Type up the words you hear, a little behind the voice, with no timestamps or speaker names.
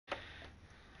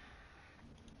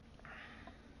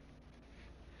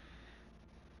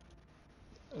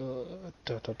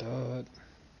Dot, dot, dot.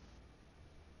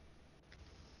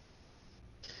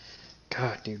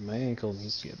 God, dude, my ankle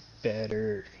needs to get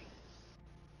better.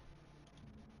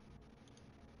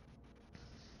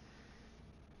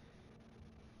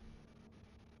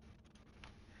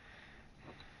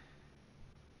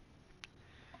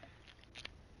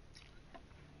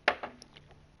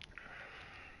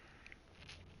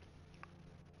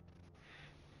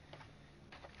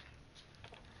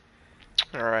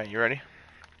 Alright, you ready?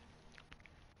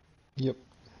 Yep.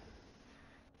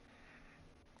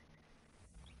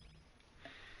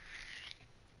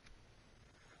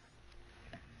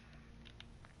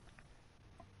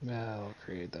 I'll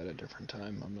create that a different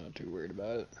time. I'm not too worried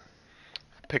about it.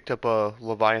 Picked up a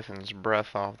Leviathan's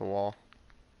breath off the wall.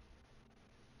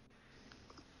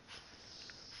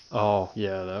 Oh,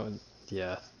 yeah, that one.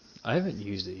 Yeah. I haven't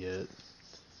used it yet.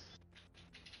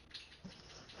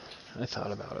 I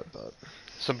thought about it, but...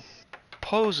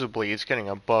 Supposedly it's getting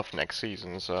a buff next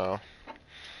season, so...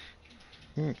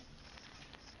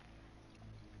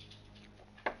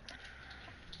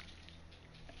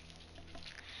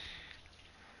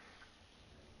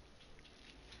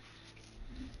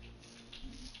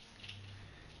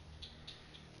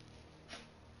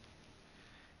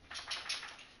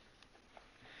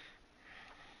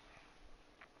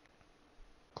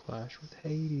 Clash with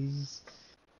Hades.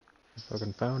 I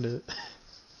fucking found it.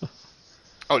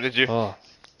 Oh, did you? Oh.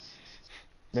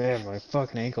 Man, my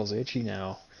fucking ankle's itchy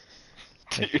now.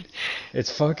 Dude. It's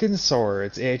fucking sore,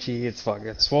 it's itchy, it's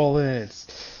fucking swollen,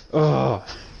 it's... Ugh.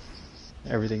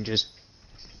 Everything just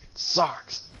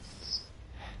sucks.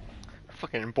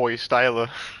 Fucking boy styler.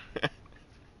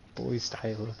 Boy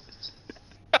styler.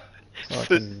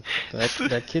 Fucking...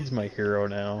 That kid's my hero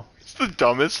now. It's the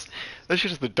dumbest. That's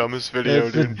just the dumbest video,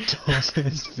 That's the dude.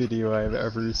 dumbest video I've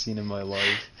ever seen in my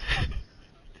life.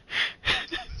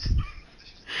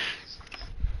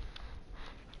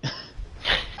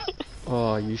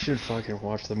 Oh, you should fucking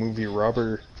watch the movie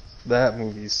Rubber. That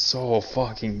movie's so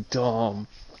fucking dumb.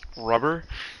 Rubber?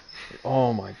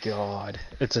 Oh my god.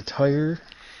 It's a tire.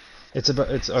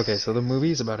 Okay, so the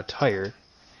movie is about a tire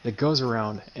that goes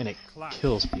around and it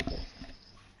kills people.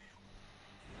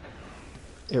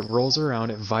 It rolls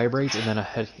around, it vibrates, and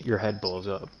then your head blows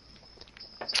up.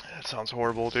 That sounds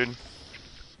horrible, dude.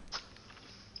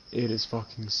 It is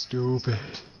fucking stupid.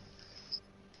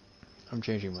 I'm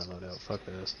changing my loadout. Fuck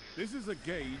this. This is a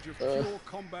gauge of pure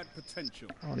combat potential.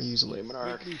 I want to use a Layman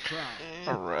Arc. Make me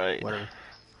proud. Alright. Whatever.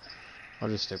 I'll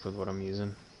just stick with what I'm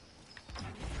using.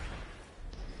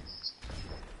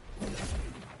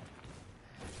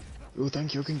 Ooh,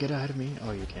 think you can get ahead of me?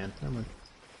 Oh, you can. Never mind.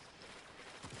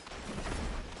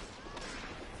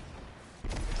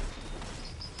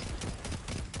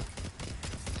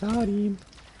 Got him.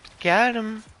 Got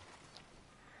him.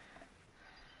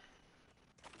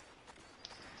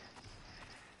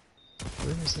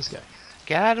 Where is this guy?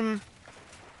 Got him.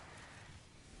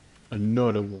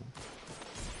 Another one.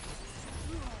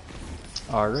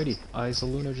 Alrighty, Eyes of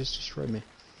Luna just destroyed me.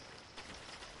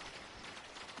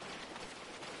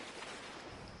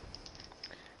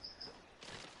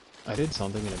 I did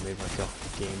something and it made my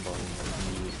game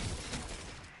volume mute.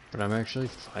 But I'm actually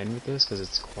fine with this because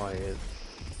it's quiet.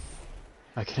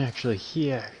 I can actually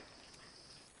hear.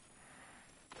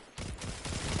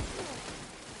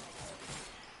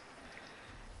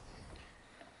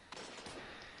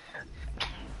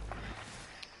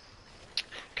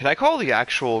 Can I call the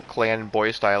actual clan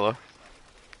Boy Styler?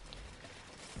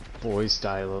 Boy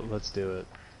style it, let's do it.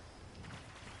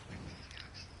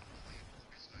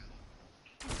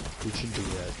 We should do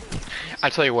that. I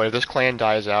tell you what, if this clan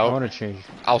dies I out, want to change.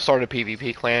 I'll start a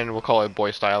PvP clan and we'll call it Boy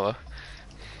Styler.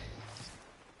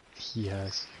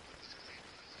 Yes.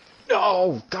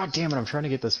 No! God damn it, I'm trying to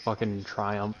get this fucking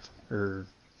triumph, or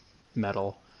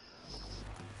medal.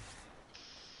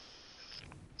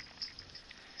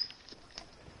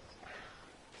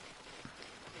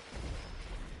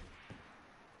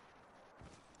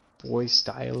 Boy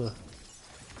style.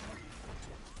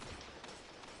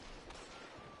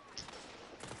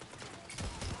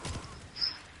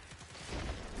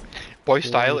 Boy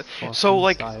Styler. So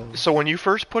like, Styler. so when you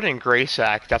first put in Grey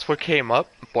Sack, that's what came up?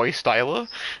 Boy Styler?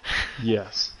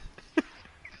 Yes.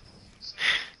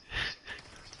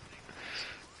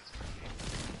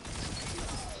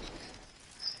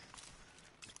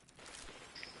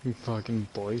 You fucking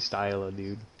boy style,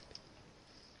 dude.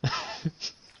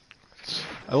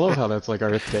 I love how that's like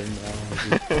our thing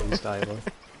now, is boy style.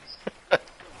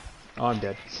 Oh, I'm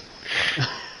dead.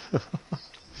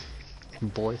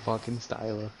 Boy fucking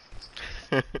style.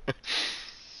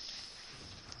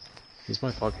 He's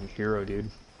my fucking hero, dude.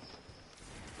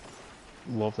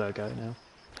 love that guy now.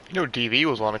 You know, DV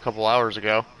was on a couple hours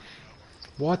ago.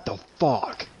 What the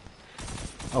fuck?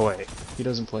 Oh wait, he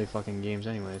doesn't play fucking games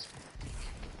anyways.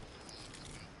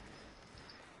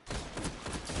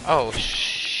 Oh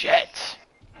shit!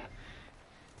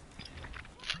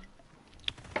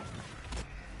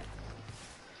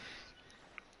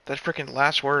 That freaking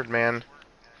last word, man.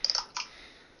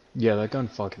 Yeah, that gun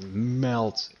fucking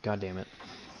melts. God damn it.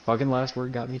 Fucking last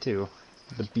word got me too.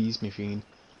 The beast machine.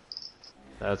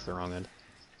 That's the wrong end.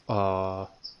 Oh,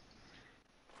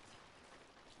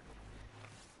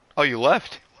 you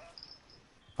left?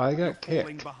 I got Falling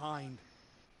kicked. behind.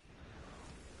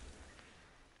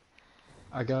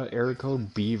 I got error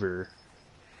code Beaver.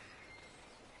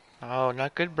 Oh,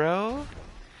 not good, bro.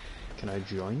 Can I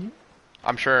join you?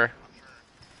 I'm sure.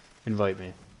 Invite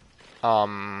me.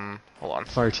 Hold on.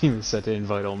 Fire team is set to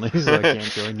invite only, so I can't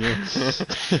join you.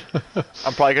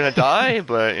 I'm probably gonna die,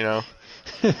 but you know.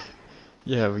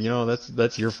 Yeah, but you know,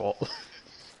 that's your fault.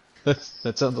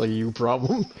 That sounds like a you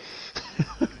problem.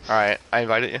 Alright, I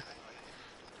invited you.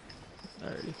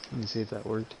 Alrighty, let me see if that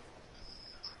worked.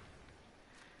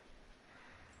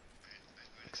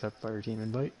 Accept fire team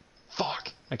invite.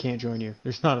 Fuck! I can't join you.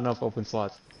 There's not enough open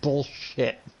slots.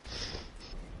 Bullshit.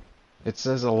 It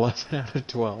says 11 out of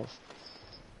 12.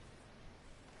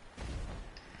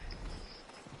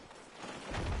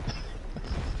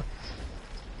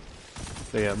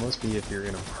 So yeah, it must be if you're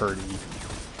in a party,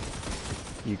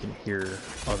 you can hear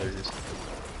others.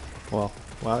 Well,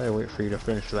 while I wait for you to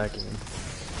finish that game,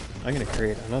 I'm gonna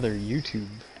create another YouTube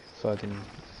fucking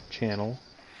channel.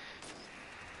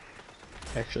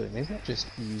 Actually, maybe I'll just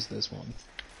use this one.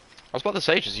 I was about to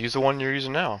say, just use the one you're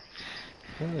using now.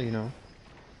 Well, you know,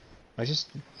 I just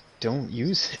don't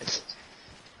use it.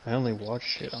 I only watch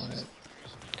shit on it.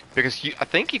 Because I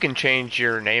think you can change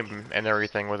your name and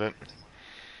everything with it.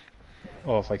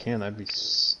 Oh, if I can, that'd be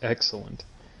excellent.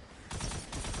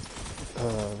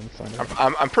 Let me find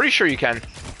out. I'm pretty sure you can.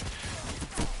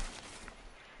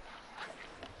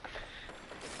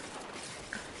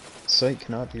 Site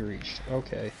cannot be reached.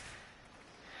 Okay.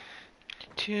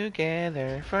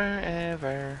 Together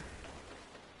forever.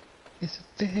 It's a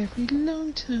very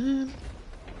long time.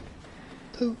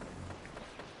 Pooh.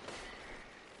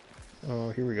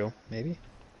 Oh, here we go. Maybe?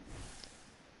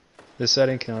 This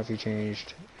setting cannot be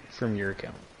changed from your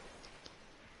account.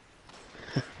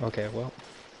 Okay, well.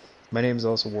 My name is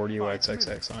also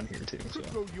WardUXXX on here too, so.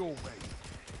 Could go your way.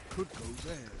 Could go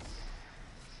theirs.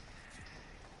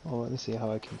 Well, let me see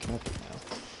how I can connect it now.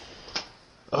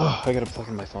 Oh, I gotta plug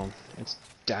in my phone. It's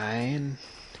dying.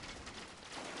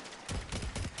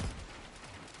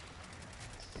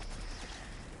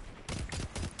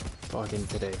 Fucking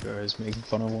today, I was making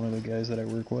fun of one of the guys that I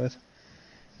work with.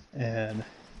 And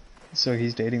so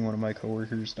he's dating one of my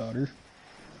coworkers' daughter.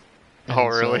 And Oh,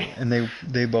 really? And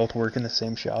they both work in the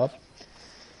same shop.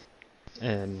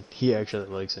 And he actually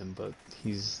likes him, but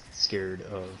he's scared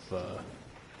of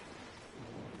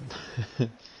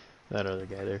that other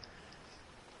guy there.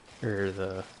 Or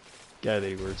the guy that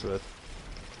he works with.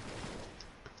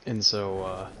 And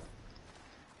so,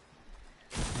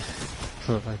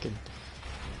 if I can...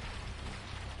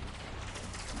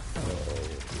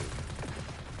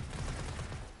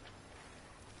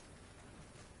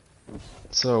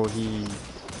 So we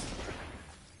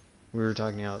were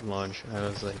talking out at lunch, and I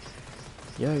was like,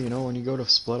 yeah, you know, when you go to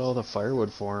split all the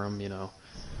firewood for him, you know,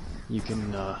 you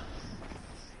can,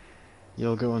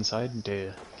 you'll go inside and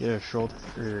get a shoulder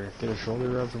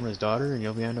rub from his daughter, and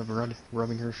you'll end up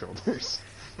rubbing her shoulders.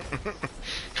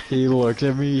 He looked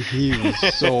at me, he was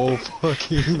so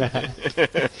fucking mad.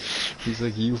 He's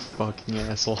like, you fucking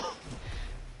asshole.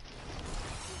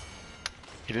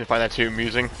 You didn't find that too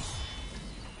amusing?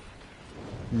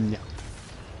 No.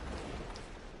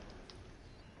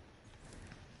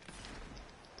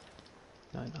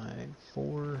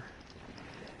 .994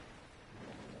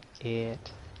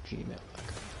 at gmail.com.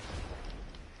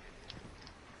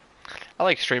 I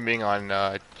like streaming on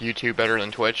YouTube better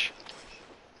than Twitch.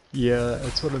 Yeah,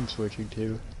 that's what I'm switching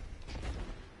to.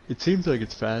 It seems like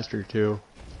it's faster too.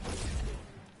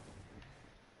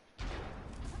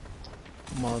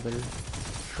 Mother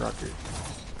trucker.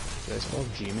 Did I spell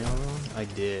Gmail wrong? I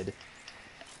did.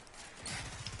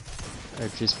 I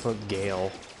just put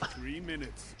Gale. 3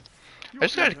 minutes. I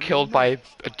just got killed by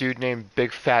a dude named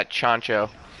Big Fat Chancho.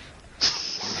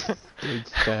 Big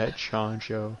fat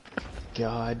Chancho.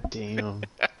 God damn.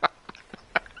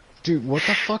 Dude, what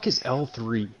the fuck is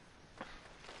L3?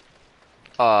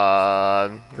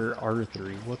 Or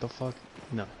R3? What the fuck?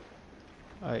 No.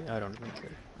 I don't even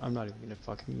care. I'm not even gonna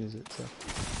fucking use it, so.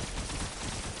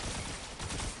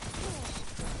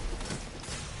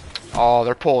 Oh,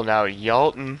 they're pulling out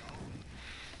Yalton.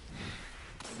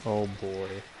 Oh boy.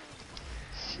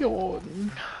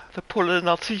 Jordan. They're pulling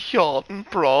out the Yalton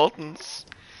Broadens.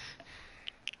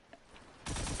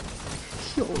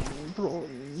 Jordan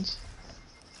Bronze.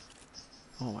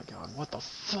 Oh my god, what the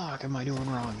fuck am I doing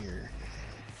wrong here?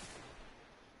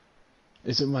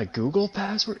 Is it my Google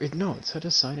password? No, it said to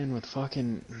sign in with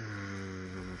fucking...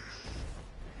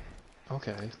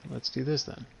 Okay, let's do this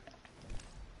then.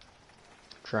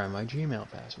 Try my Gmail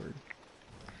password.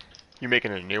 You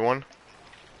making a new one?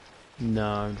 No,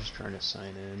 I'm just trying to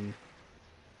sign in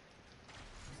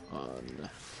on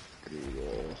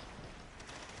Google.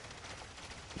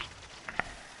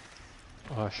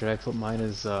 Oh, should I put mine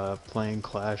as playing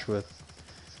Clash with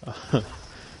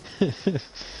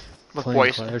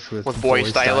playing Clash with boy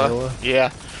Styla? Yeah.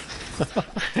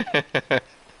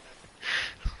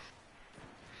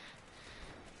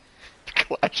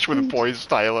 Clash with boy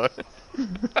Styla.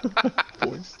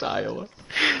 Boy Styla.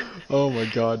 Oh my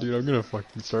god, dude, I'm gonna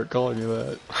fucking start calling you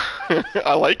that.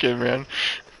 I like it, man.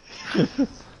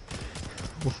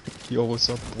 Yo, what's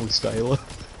up, Boy Styla?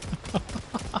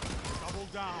 Double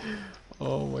down.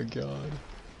 Oh my god.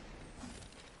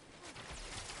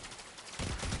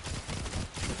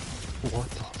 What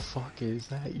the fuck is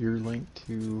that? Your link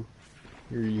to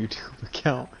your YouTube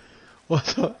account? What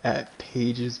the? At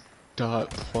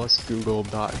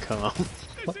pages.plusgoogle.com.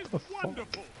 What This the is fuck?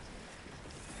 wonderful.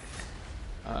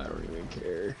 I don't even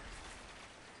care.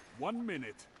 1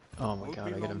 minute. Oh my Won't god,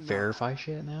 be I gotta long now. verify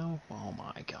shit now? Oh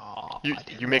my god.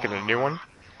 You making a new one?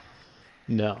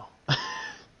 No.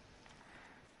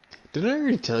 Did I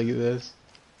already tell you this?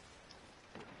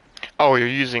 Oh, you're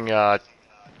using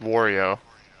Wario.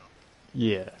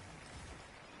 Yeah.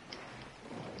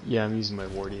 Yeah, I'm using my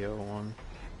Wardio one.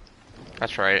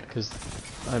 That's right. Because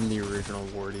I'm the original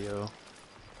Wardio.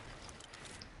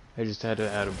 I just had to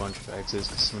add a bunch of X's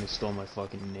because somebody stole my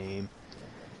fucking name.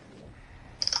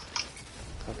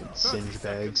 Fucking 30 singe seconds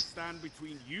bags. stand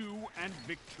between you and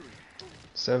victory.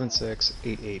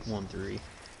 768813.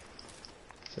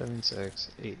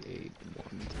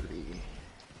 768813.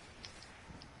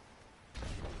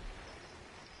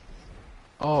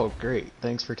 Oh, great.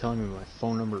 Thanks for telling me my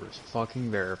phone number is fucking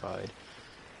verified.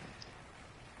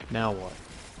 Now what?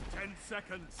 10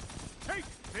 seconds. Take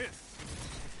this.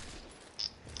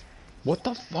 What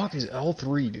the fuck is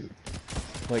L3, dude?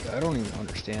 Like, I don't even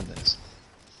understand this.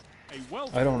 A well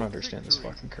I don't understand this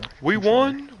victory. fucking crap. We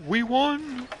won! We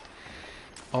won!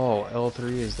 Oh,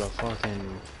 L3 is the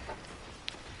fucking...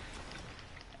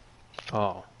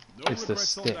 Oh, No it's the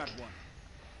regrets on stick. that one.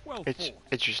 Well It's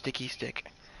fought. your sticky stick.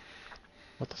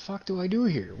 What the fuck do I do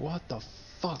here? What the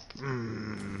fuck?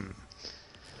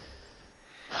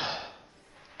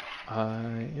 I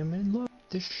am in love with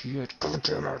this shit. God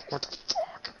damn it, what the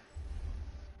fuck?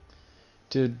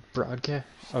 To broadcast...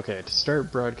 Okay, to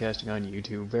start broadcasting on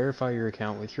YouTube, verify your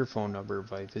account with your phone number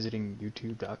by visiting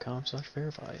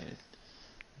youtube.com/verify.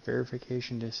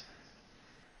 Verification is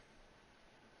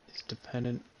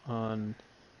dependent on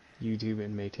YouTube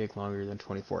and may take longer than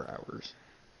 24 hours.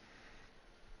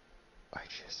 I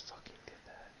just fucking did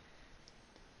that.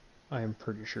 I am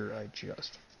pretty sure I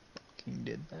just fucking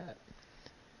did that.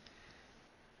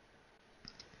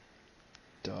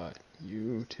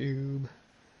 youtube.com/verify.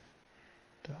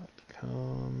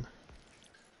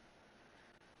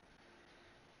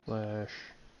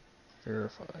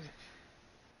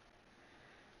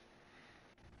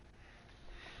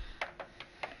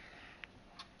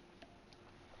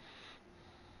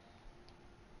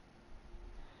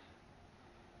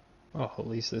 Oh, at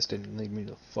least this didn't lead me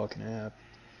to the fucking app.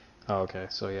 Oh, okay,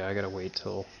 so yeah, I gotta wait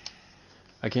till...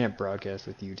 I can't broadcast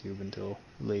with YouTube until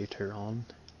later on.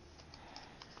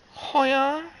 Oh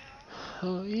yeah?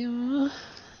 Oh yeah.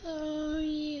 Oh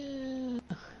yeah.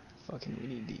 Fucking we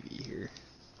need DV here.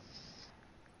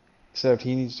 Except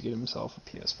he needs to get himself a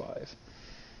PS5.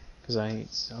 Cause I'm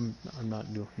not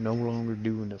no longer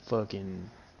doing the fucking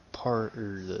part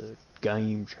or the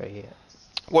game chat.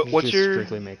 What's Just your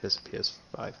strictly make this a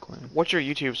PS5 claim. What's your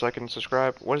YouTube so I can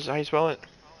subscribe? What is how you spell it?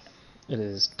 It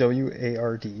is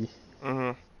WARDIO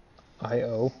Mm-hmm.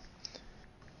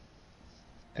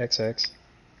 XXXX.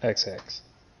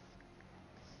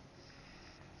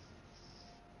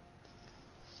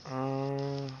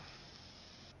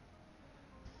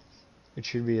 It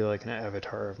should be like an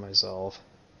avatar of myself.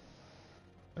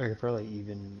 I could probably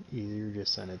even easier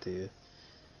just send it to you.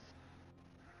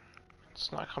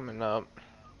 It's not coming up.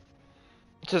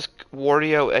 It says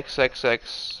Wario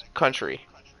XXX country.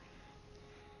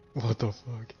 What the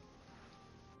fuck?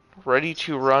 Ready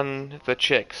to run the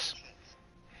chicks.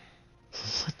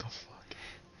 What the fuck?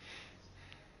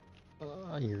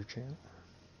 Your channel.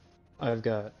 I've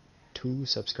got 2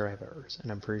 subscribers,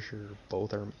 and I'm pretty sure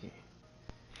both are me.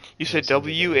 You said Yes, I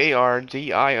did that.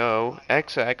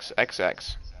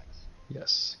 WARDIOXXXX.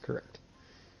 Yes, correct.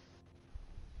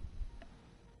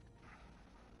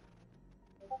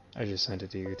 I just sent it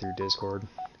to you through Discord.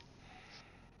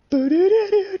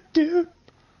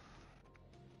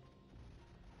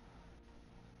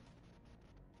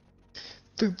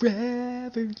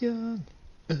 Forever young,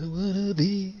 I wanna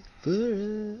be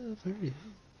forever young.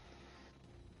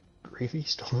 Gravy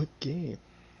stole a game.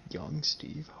 Young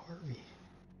Steve Harvey.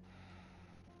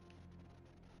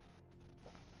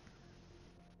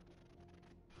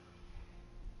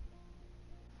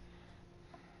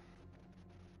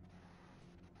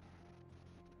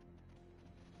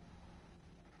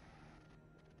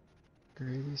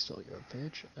 Gravy stole your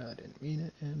bitch. I didn't mean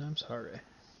it, and I'm sorry.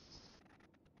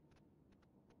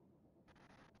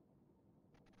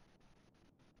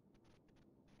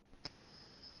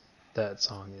 That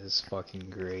song is fucking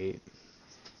great.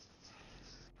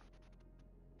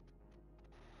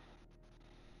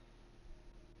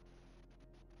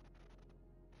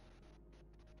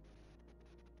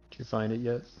 Did you find it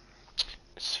yet?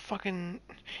 It's fucking...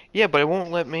 Yeah, but it won't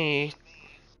let me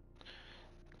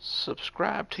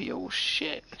subscribe to your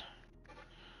shit.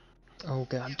 Oh,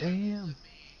 god damn.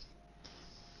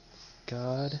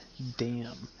 God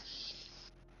damn.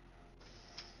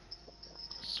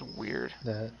 It's weird.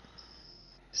 That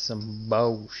is some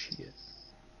bullshit.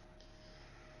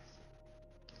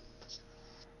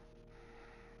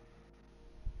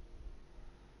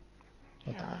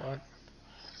 What the fuck?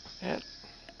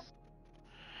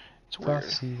 It's weird.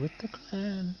 Prophecy with the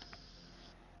clan.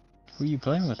 Who are you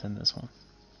playing with in this one?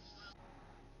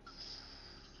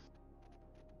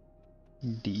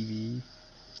 DV.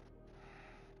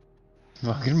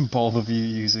 Fucking both of you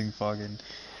using fucking...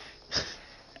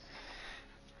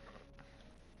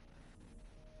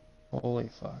 Holy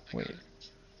fuck, wait.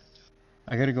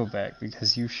 I gotta go back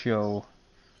because you show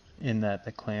in that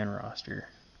the clan roster.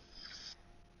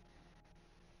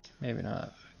 Maybe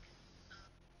not.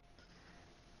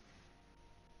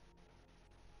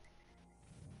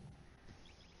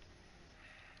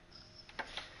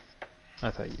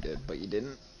 I thought you did, but you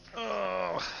didn't.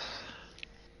 Oh.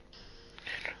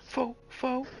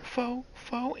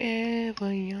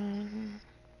 Forever young.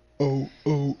 Oh,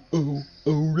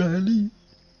 O'Reilly.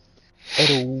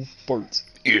 Edo farts.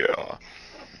 Yeah.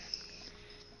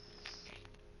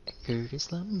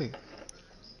 Curtis Lumber.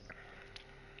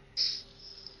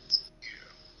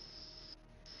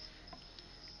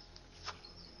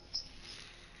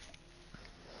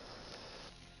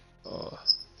 Oh.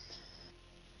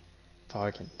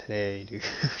 Fucking today, dude.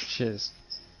 Just...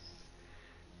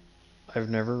 I've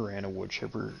never ran a wood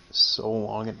chipper so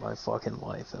long in my fucking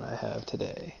life than I have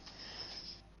today.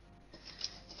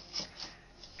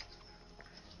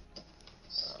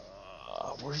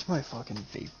 Where's my fucking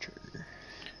vape trigger?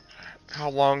 How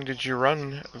long did you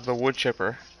run the wood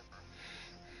chipper?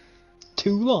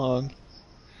 Too long.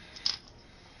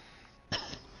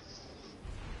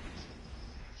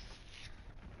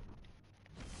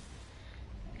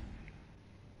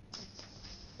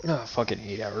 Fucking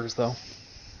 8 hours though.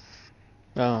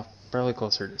 Probably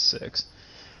closer to 6.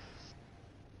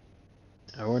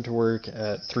 I went to work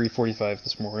at 3:45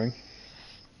 this morning.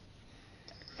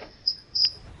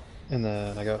 And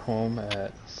then I got home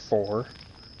at 4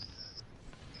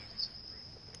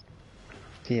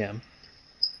 p.m.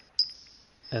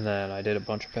 And then I did a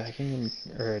bunch of packing,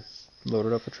 or I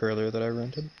loaded up a trailer that I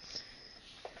rented.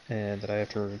 And that I have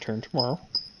to return tomorrow.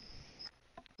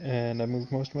 And I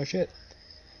moved most of my shit.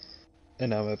 And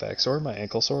now my back's sore, my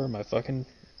ankle's sore, my fucking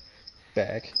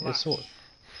back is sore.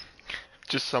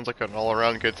 Just sounds like an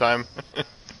all-around good time.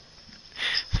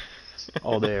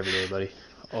 All day, every day, buddy.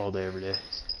 All day, every day.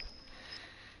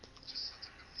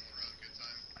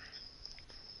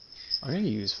 I'm gonna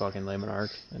use fucking Layman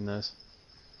Arc in this.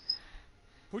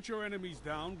 Put your enemies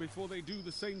down before they do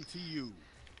the same to you.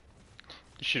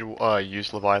 You should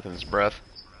use Leviathan's breath.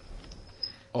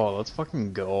 Oh, let's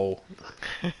fucking go.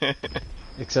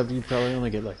 Except you probably only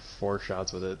get like 4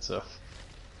 shots with it, so...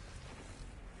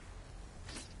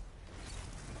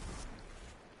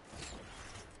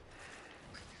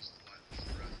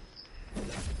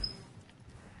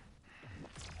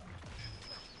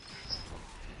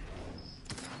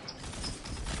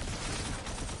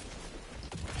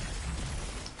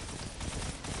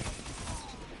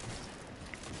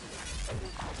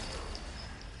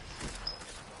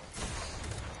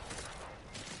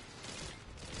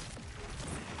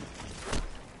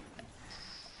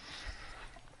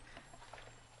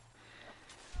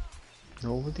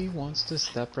 Nobody wants to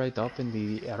step right up in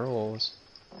the arrows.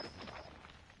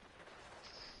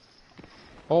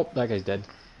 Oh, that guy's dead.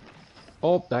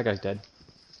 Oh, that guy's dead.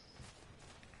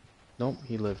 Nope,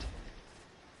 he lived.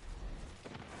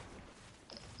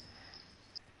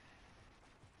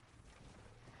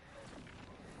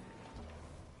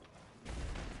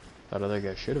 That other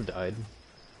guy should have died.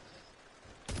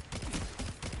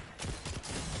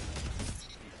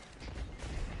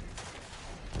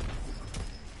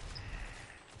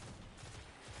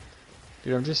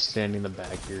 Dude, I'm just standing in the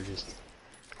back here, just...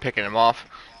 Picking him off.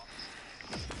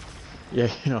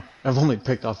 Yeah, you know, I've only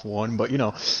picked off one, but you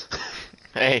know...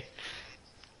 Hey.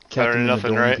 kept Better him than in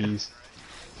nothing, the golden right? piece.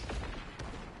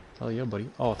 Hell yeah, buddy.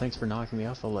 Oh, thanks for knocking me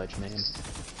off the ledge, man.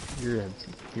 You're a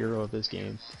hero of this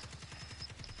game.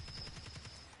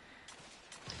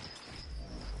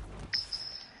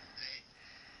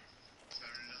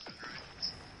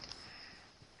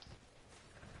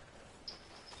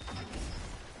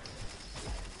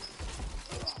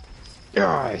 Yeah,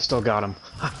 I still got him.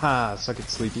 Haha, suck it,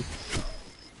 Sleepy.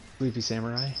 Sleepy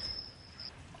Samurai.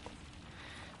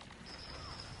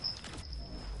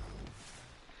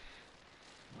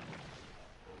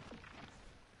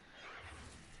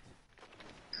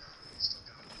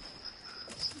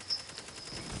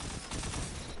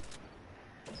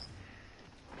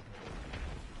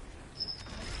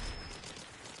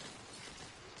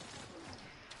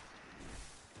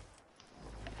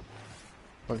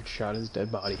 Fucking shot his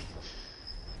dead body.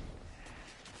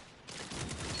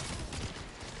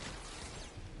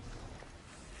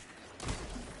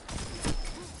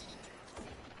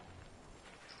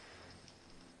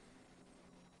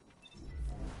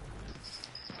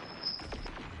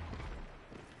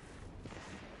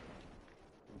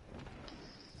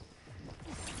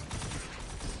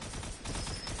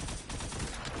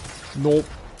 Nope.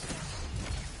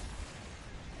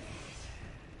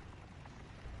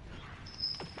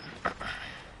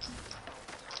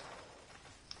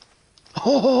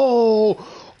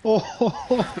 Oh,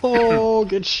 oh,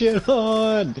 get shit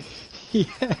on.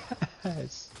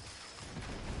 Yes.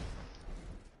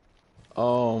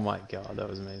 Oh my god, that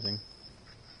was amazing.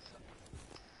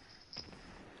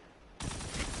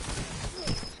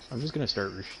 I'm just gonna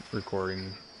start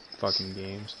recording fucking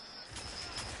games.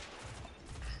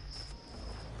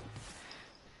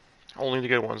 Only the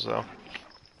good ones, though.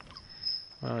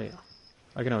 Well, yeah.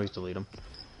 I can always delete them.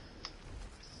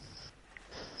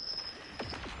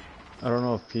 I don't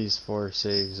know if PS4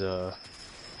 saves, the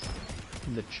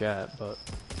chat, but...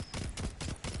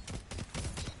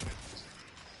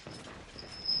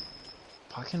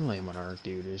 Fucking Lemonarch,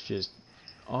 dude, is just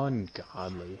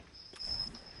ungodly.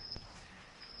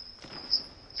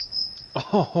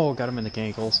 Oh, got him in the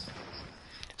cankles.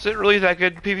 Is it really that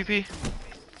good, PvP?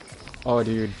 Oh,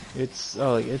 dude, it's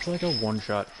like a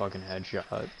one-shot fucking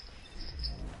headshot.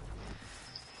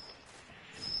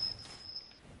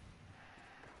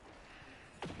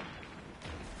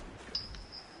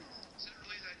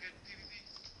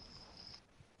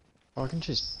 Fucking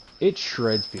just, it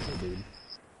shreds people, dude.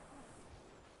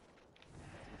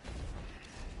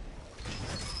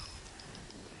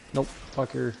 Nope,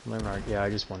 fucker, Leonard. Yeah,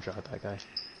 I just one-shot that guy.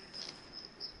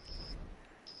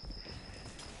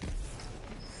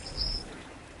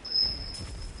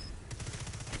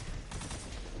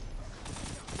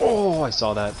 Oh, I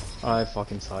saw that. I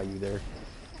fucking saw you there.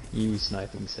 You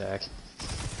sniping sack.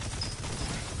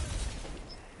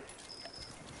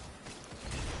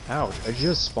 Ouch, I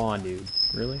just spawned, dude.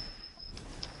 Really?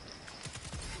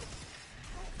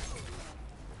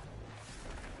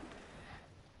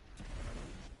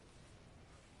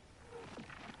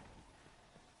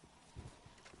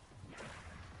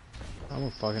 I'm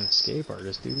a fucking escape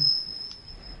artist, dude.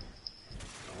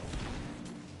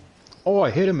 Oh,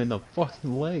 I hit him in the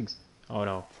fucking legs. Oh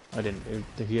no, I didn't.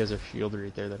 He has a shield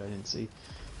right there that I didn't see.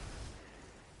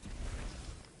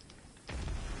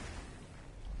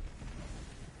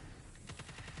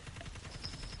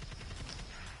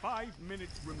 Five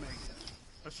minutes remain.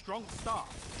 A strong start.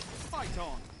 Fight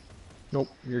on. Nope,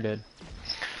 you're dead.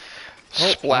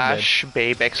 Splash,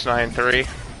 Babe X93.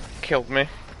 Killed me.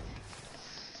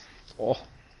 Oh,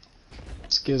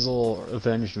 Skizzle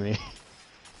avenged me.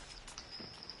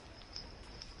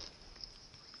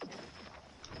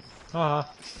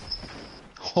 Ah.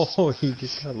 Oh, he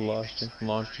just got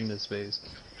launched into space.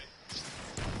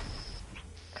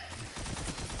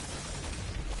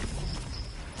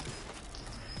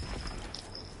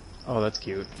 Oh, that's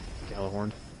cute.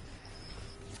 Galahorn.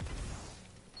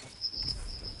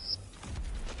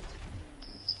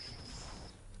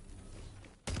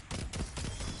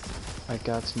 I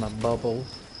got my bubble.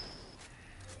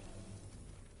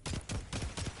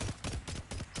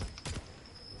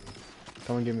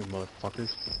 Come and get me,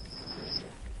 motherfuckers.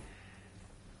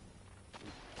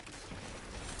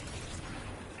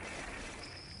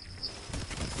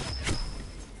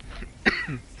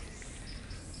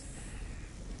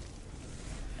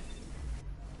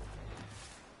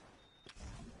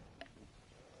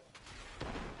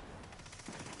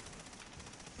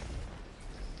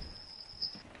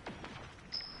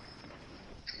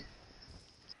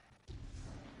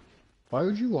 Why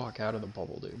would you walk out of the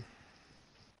bubble, dude?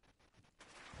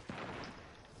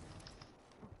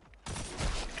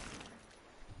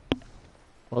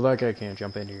 Well, that guy can't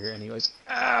jump into here anyways.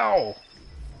 Ow!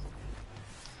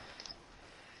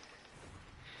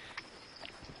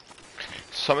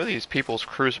 Some of these people's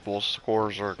Crucible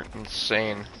scores are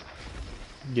insane.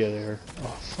 Yeah, there.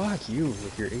 Oh, fuck you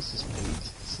with your aces, mate.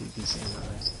 Sleepy samurai.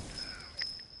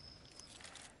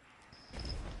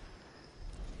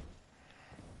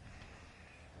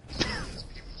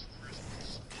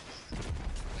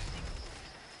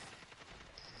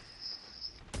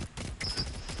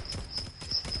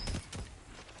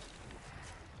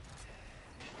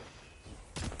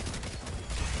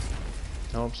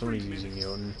 Nope, somebody's using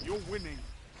Jotun. You're winning.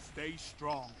 Stay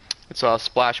strong. It's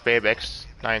Splash Babe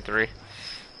X93.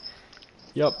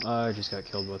 Yep, I just got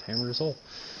killed with Hammer of Soul.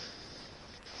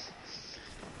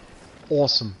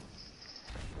 Awesome.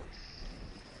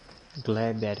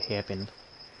 Glad that happened.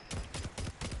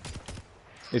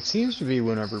 It seems to be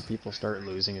whenever people start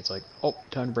losing, it's like, oh,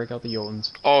 time to break out the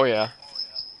Jotuns. Oh yeah.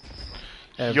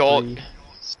 Every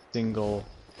single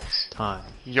time.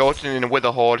 Jotun with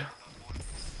a hold.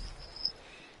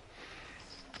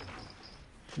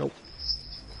 Nope.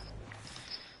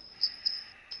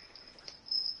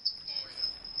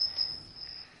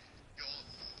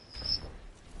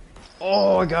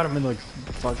 Oh, I got him in like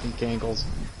fucking cankles.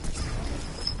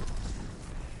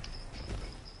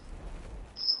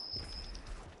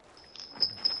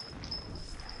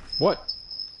 What?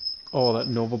 Oh, that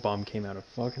Nova Bomb came out of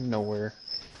fucking nowhere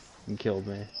and killed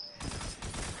me.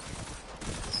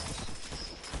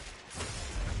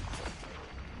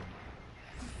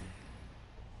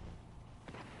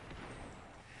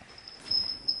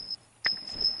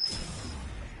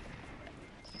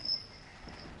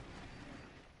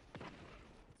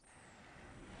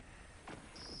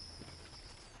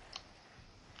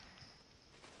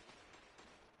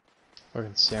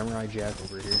 Fucking Samurai Jack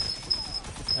over here.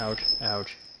 Ouch,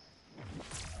 ouch.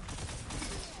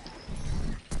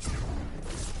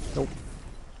 Nope.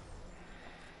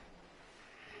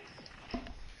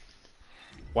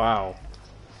 Wow.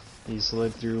 He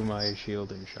slid through my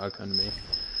shield and shotgunned me.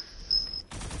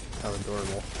 How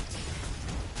adorable.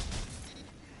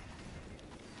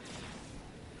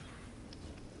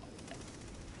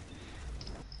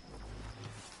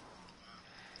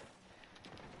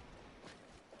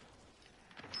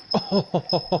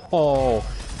 Oh,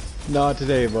 not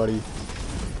today, buddy.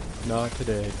 Not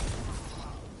today.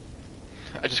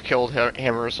 I just killed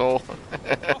Hammer of Soul.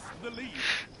 Lost the lead.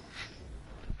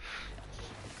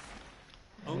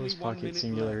 Only Those 1 pocket minute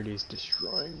singularities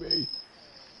destroying me.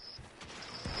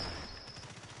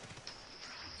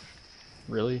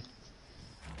 Really?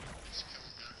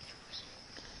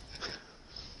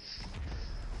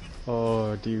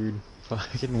 Oh, dude.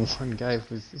 Fucking one guy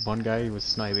was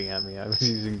sniping at me. I was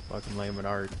using fucking Layman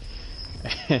Art.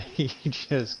 And he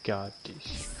just got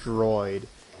destroyed.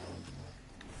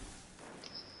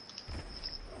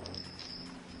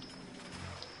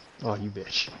 Oh, you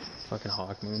bitch. Fucking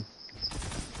Hawk Moon.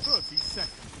 30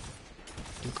 seconds.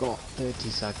 You got 30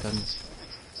 seconds.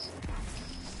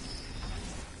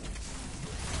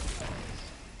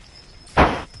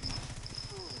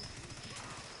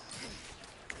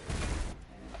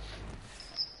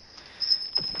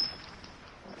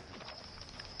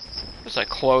 It's a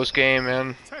close game,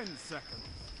 man. 10 seconds.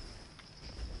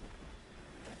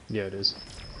 Yeah, it is.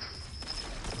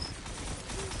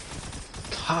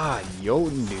 God,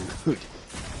 Jotun, dude.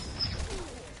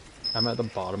 I'm at the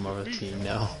bottom of a team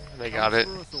now. They got it.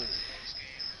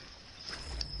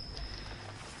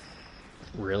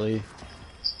 Really?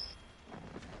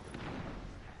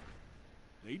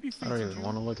 They I defeated don't even you,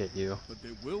 want to look at you. but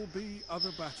there will be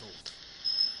other battles.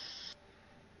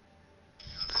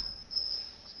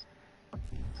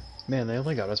 Man, they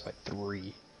only got us by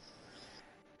 3.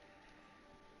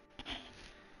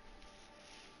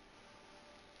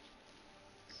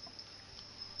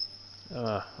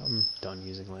 I'm done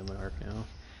using Layman Arc now.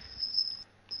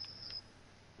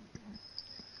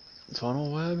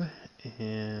 Tunnel Web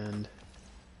and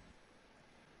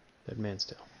Dead Man's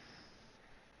Tale.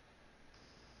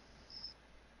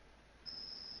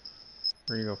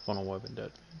 We're gonna go Funnel Web and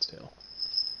Dead Man's Tale.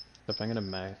 If I'm gonna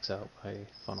max out my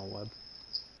Funnel Web.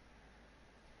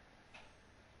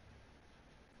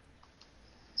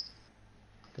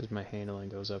 Because my handling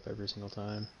goes up every single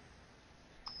time.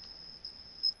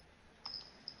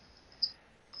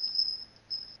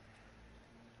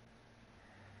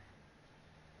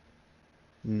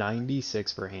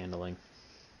 $96 for handling.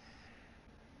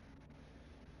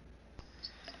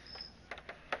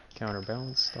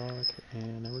 Counterbalance stock,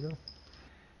 and there we go.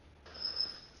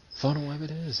 Funnel web it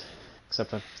is.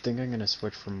 Except I think I'm gonna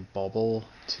switch from bubble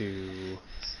to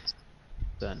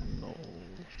Sentinel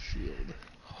shield.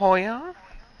 Oh yeah?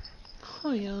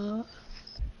 Oh yeah.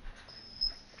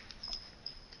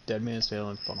 Dead Man's Tale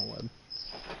and Funnel Web.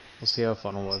 We'll see how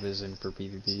Funnel Web is in for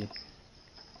PvP.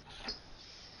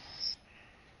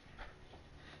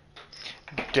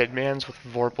 Dead Man's with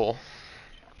Vorpal.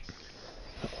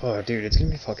 Oh, dude, it's gonna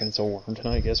be fucking so warm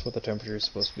tonight. Guess what the temperature is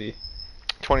supposed to be?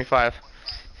 25.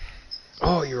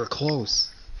 Oh, you were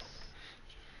close.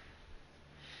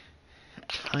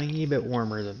 Tiny bit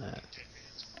warmer than that.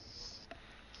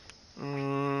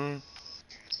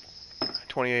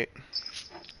 28.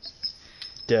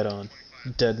 Dead on.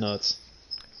 Dead nuts.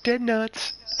 Dead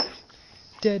nuts.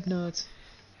 Dead nuts.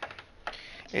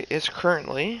 It is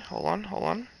currently, hold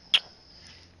on.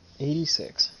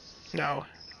 86. No,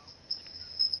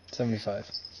 75.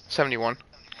 71.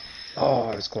 Oh,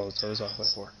 I was close. I was off by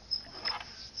 4.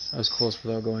 I was close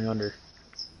without going under.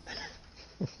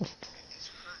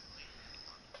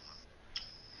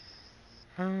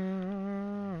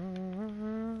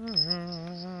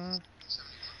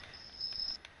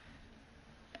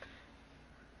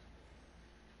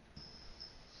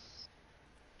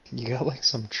 You got like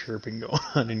some chirping going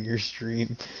on in your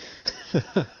stream.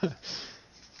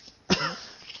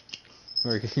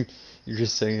 Or you're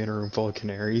just sitting in a room full of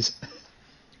canaries.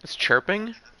 It's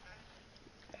chirping?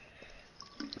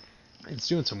 It's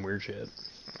doing some weird shit.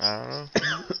 I don't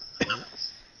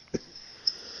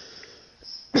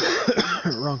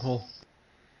know. Wrong hole.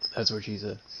 That's what she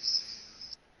said.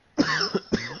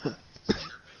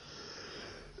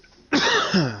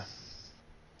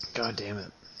 God damn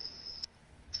it.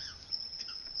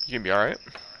 You gonna be alright?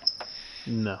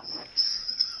 No.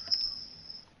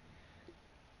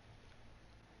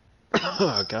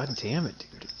 Oh, god damn it,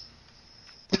 dude.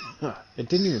 It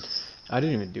didn't even... I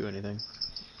didn't even do anything.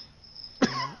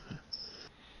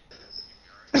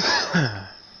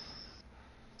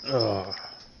 Oh.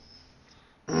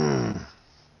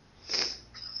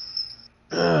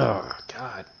 Oh,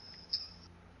 God.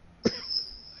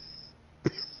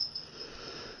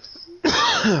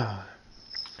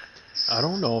 I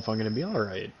don't know if I'm gonna be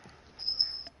alright.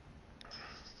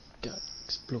 Got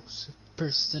explosive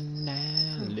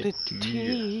personality.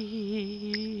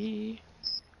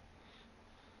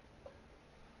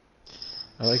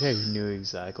 I like how you knew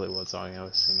exactly what song I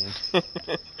was singing.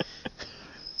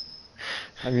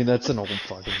 I mean, that's an old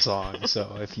fucking song,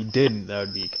 so if you didn't, that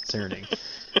would be concerning.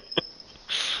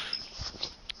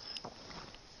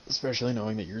 Especially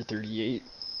knowing that you're 38.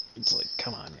 It's like,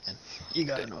 come on, man. You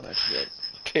gotta know that shit.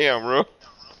 Damn, bro.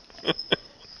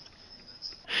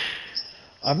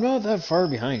 I'm not that far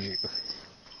behind you.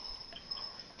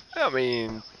 I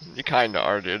mean, you kinda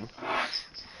are, dude.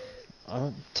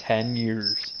 10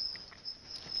 years.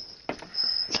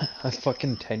 A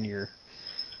fucking 10 year.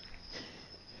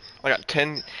 I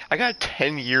got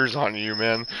 10 years on you,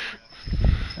 man.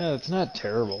 Yeah, it's not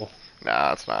terrible.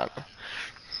 Nah, it's not.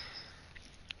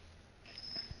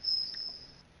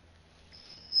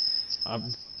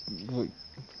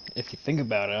 If you think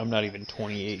about it, I'm not even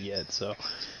 28 yet, so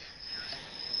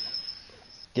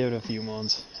give it a few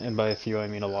months, and by a few I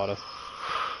mean a lot of.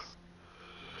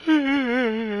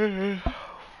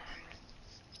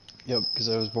 Yep, because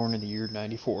I was born in the year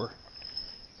 94,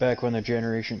 back when the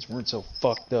generations weren't so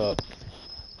fucked up.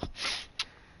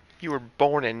 You were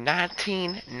born in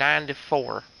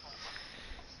 1994.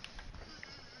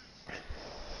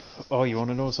 Oh, you want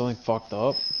to know something fucked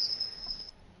up?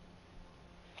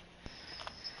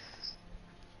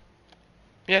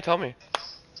 Yeah, tell me.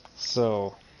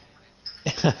 So,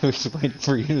 I was waiting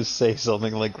for you to say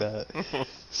something like that.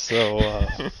 So,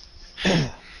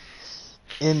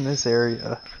 in this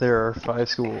area, there are 5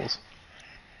 schools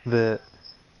that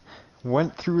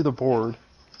went through the board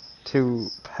to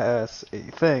pass a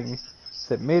thing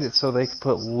that made it so they could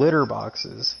put litter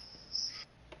boxes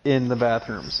in the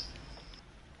bathrooms.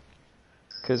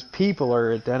 Because kids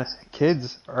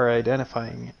are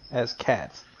identifying as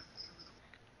cats.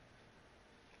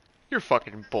 You're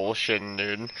fucking bullshitting,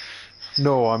 dude.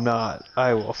 No, I'm not.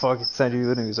 I will fucking send you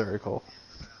the news article.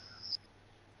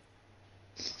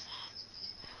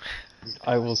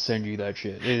 I will send you that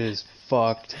shit. It is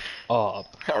fucked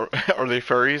up. Are they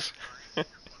furries?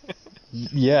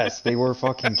 Yes, they wear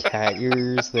fucking cat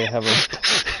ears. They have a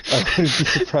I wouldn't be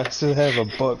surprised to have a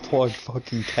butt plug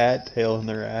fucking cattail in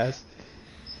their ass.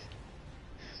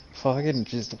 Fucking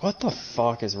just, what the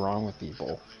fuck is wrong with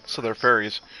people? So they're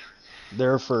furries.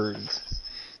 They're furries.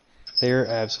 They're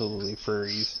absolutely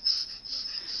furries.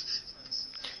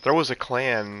 There was a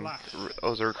clan I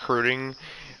was recruiting.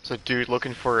 It's a dude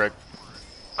looking for a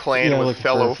clan Yeah, with looking for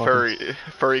fellow a fucking-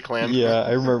 furry clan. Yeah,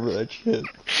 I remember that shit.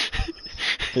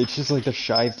 It's just like the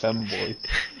shy femboy.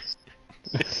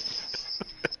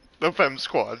 The Fem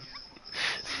Squad.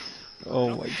 Oh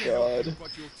my god.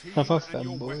 But your team I'm a and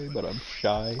your femboy, weapon. but I'm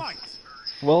shy. Fight.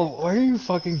 Well, why are you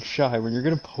fucking shy when you're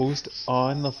gonna post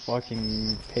on the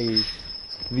fucking page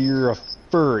that you're a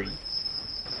furry?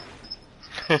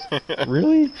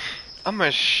 Really? I'm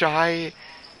a shy,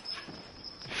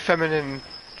 feminine,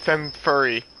 femme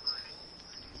furry.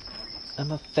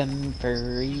 I'm a femme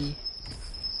furry.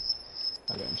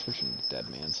 Okay, I'm switching to Dead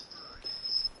Man's.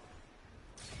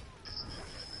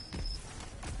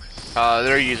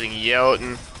 They're using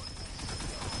Jotun.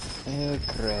 Oh,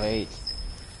 great.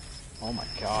 Oh my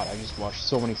god, I just watched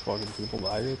so many fucking people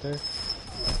die right there.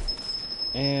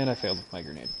 And I failed with my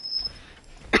grenade.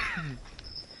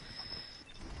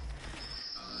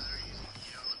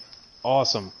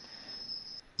 Awesome.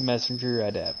 Messenger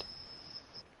adapt.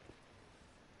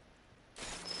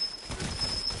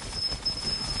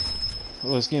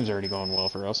 Well, this game's already going well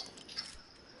for us.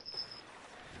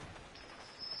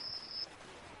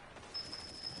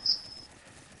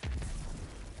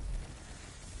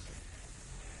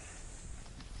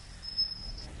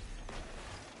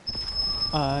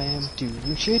 I am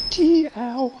doing shitty,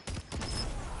 ow!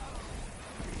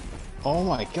 Oh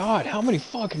my god, how many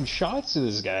fucking shots does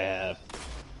this guy have?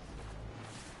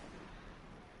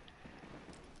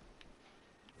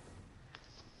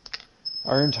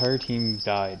 Our entire team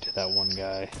died to that one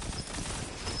guy.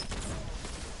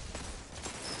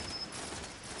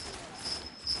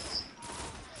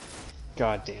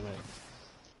 God damn it.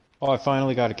 Oh, I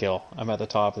finally got a kill. I'm at the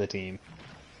top of the team.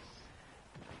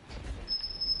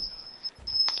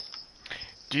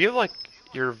 Do you have like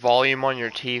your volume on your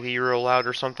TV real loud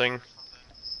or something?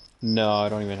 No, I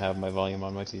don't even have my volume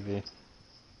on my TV.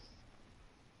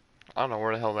 I don't know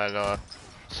where the hell that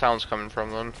sound's coming from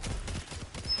then.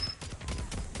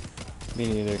 Me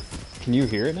neither. Can you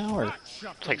hear it now, or?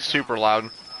 It's like super loud.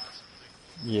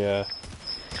 Yeah.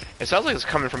 It sounds like it's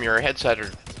coming from your headset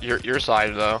or your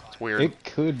side though. It's weird. It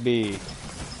could be.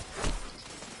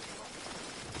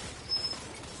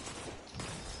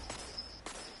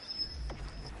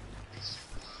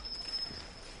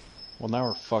 Well, now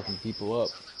we're fucking people up.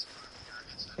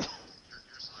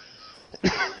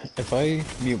 If I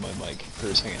mute my mic for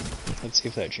a second, let's see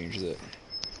if that changes it.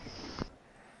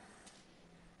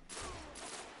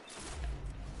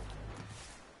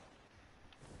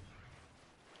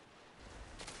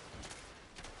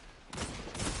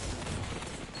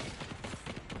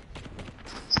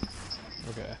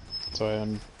 Okay, so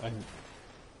I'm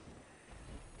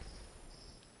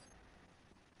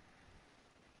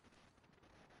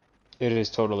it is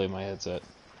totally my headset.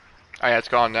 Oh yeah, it's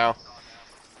gone now.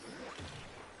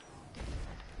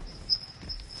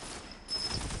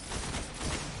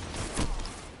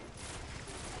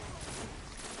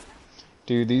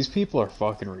 Dude, these people are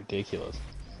fucking ridiculous.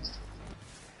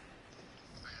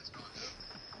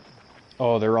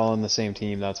 Oh, they're all on the same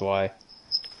team, that's why.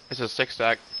 It's a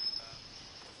 6-stack.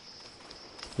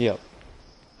 Yep.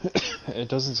 It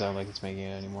doesn't sound like it's making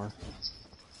it anymore.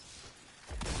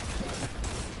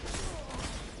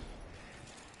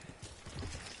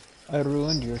 I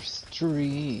ruined your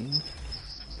stream.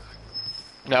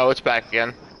 No, it's back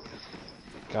again.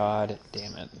 God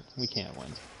damn it. We can't win.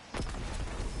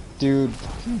 Dude,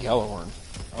 fucking Gallahorn.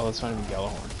 Oh, that's not even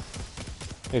Gallahorn.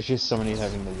 It's just somebody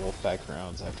having the wolf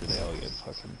backgrounds after they all get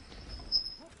fucking...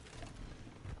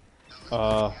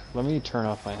 let me turn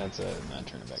off my headset and then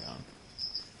turn it back on.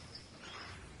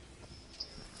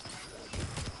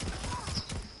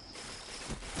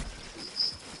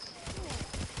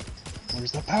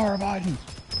 Where's the power button?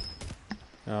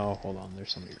 Oh, hold on,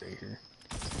 there's somebody right here.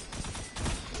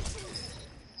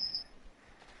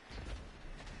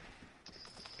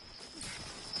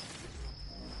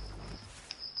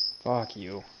 Fuck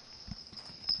you.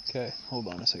 Okay, hold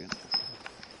on a second.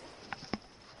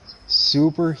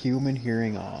 Superhuman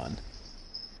hearing on.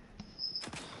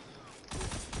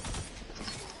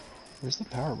 Where's the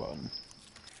power button?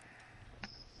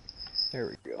 There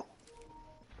we go.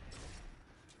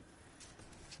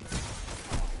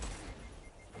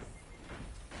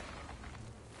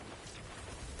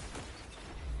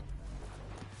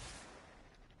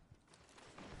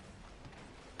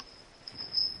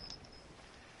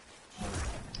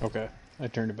 Okay, I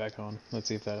turned it back on. Let's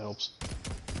see if that helps.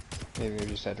 Maybe I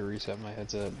just had to reset my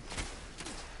headset.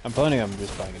 I'm planning on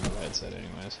just buying another headset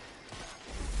anyways.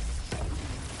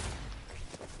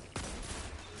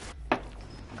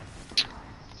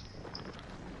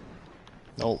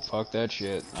 Oh, fuck that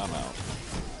shit. I'm out.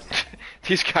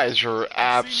 These guys are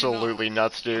absolutely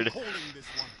nuts, dude. Calling this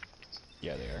one.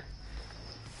 Yeah, they are.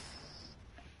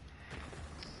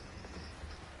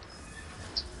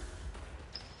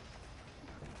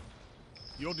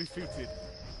 You're defeated.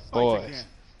 Fight Boys. again.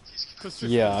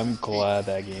 Persistence Yeah, I'm is key. glad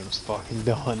that game's fucking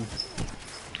done.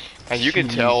 And you can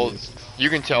tell,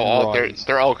 Jesus all Christ.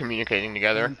 they're all communicating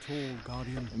together. Stand tall,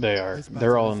 Guardian. They are. This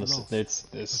They're battle all in is the lost, it's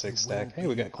this but six there will stack. Hey,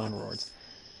 we be got clone others.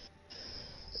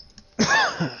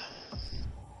 rewards.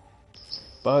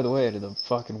 By the way, to the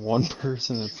fucking one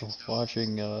person that's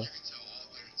watching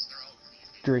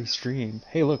Gray's stream,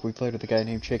 hey look, we played with a guy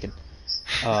named Chicken.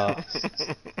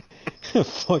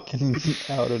 Fucking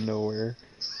out of nowhere.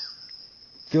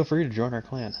 Feel free to join our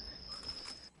clan.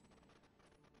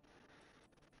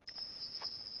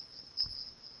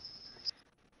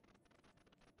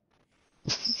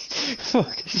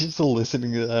 Fuck, just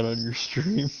listening to that on your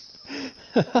stream.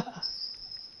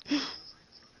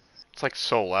 It's like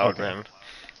so loud, Okay. man.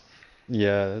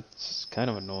 Yeah, it's kind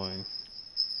of annoying.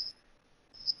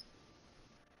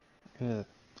 I'm gonna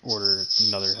order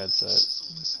another headset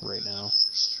right now.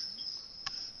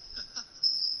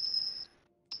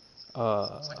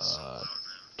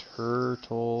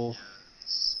 Turtle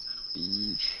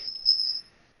Beach.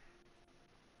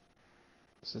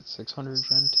 Is it 600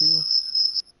 Gen 2?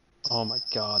 Oh my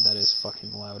god, that is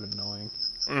fucking loud and annoying.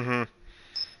 Mm-hmm.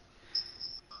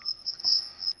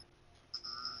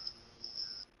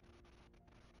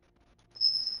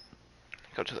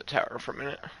 Go to the tower for a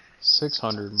minute.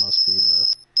 600 must be the...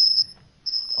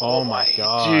 Oh my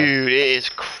god. Dude, it is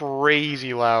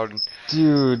crazy loud.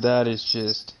 Dude, that is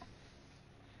just...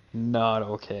 not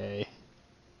okay.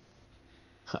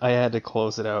 I had to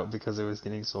close it out because it was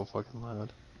getting so fucking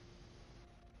loud.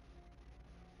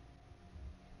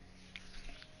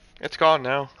 It's gone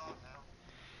now.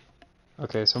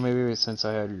 Okay, so maybe since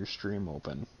I had your stream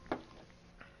open.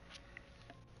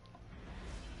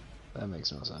 That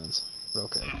makes no sense. But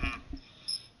okay.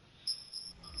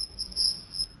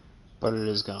 But it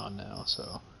is gone now,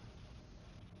 so.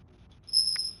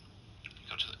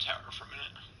 Go to the tower for a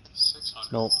minute.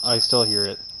 600. Nope, I still hear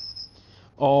it.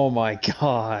 Oh my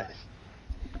god.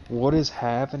 What is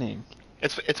happening?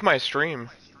 It's my stream.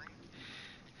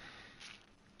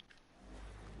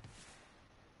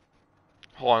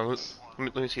 Hold on,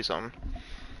 let me see something.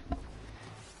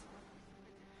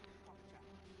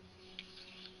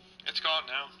 It's gone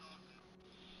now.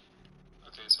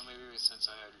 Okay, so maybe since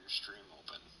I have your stream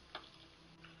open.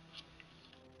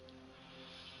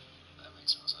 That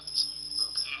makes no sense.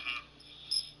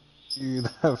 Okay. Dude,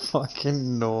 that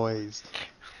fucking noise.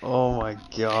 Oh my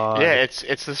god. Yeah,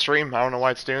 it's the stream. I don't know why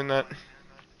it's doing that.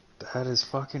 That is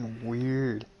fucking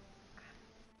weird.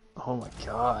 Oh my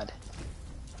god.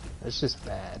 That's just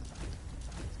bad.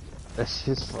 That's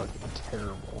just fucking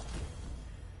terrible.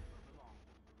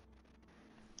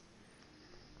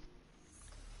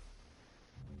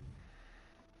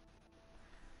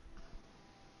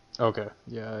 Okay,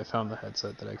 yeah, I found the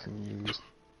headset that I can use.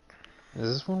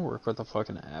 Does this one work with the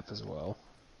fucking app as well?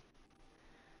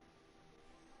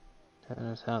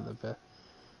 The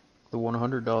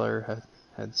 $100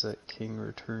 headset king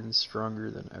returns stronger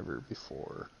than ever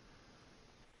before.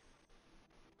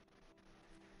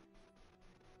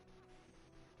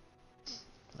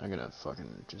 I'm gonna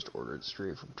fucking just order it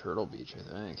straight from Turtle Beach, I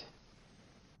think.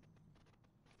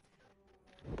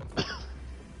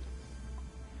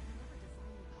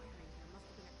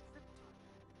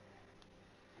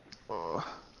 Oh,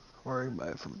 or I can buy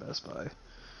it from Best Buy.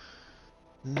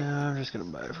 No, I'm just gonna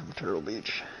buy it from Turtle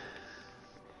Beach.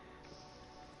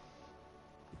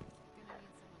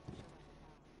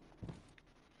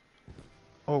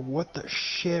 Oh, what the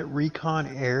shit? Recon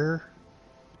Air?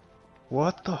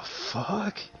 What the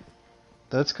fuck?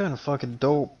 That's kind of fucking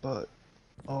dope, but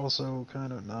also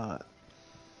kind of not.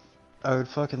 I would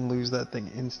fucking lose that thing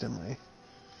instantly.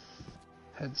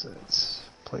 Headsets,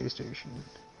 PlayStation,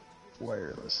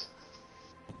 wireless.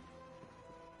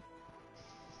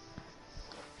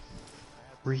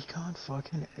 Recon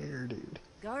fucking Air, dude.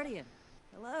 Guardian,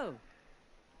 hello.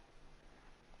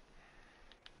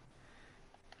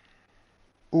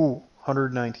 Ooh,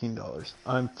 $119.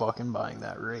 I'm fucking buying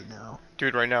that right now.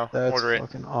 Dude, right now. That's Order it.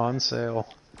 fucking on sale.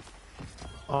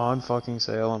 On fucking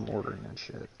sale, I'm ordering that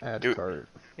shit. Add Dude. cart.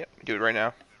 Yep, do it right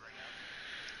now.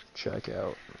 Check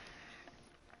out.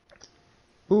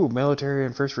 Ooh, military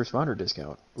and first responder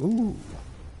discount. Ooh.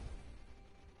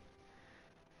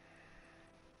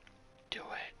 Do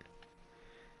it.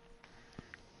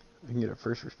 I can get a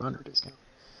first responder discount.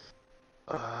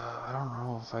 I don't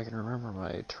know if I can remember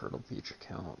my Turtle Beach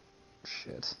account.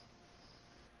 Shit.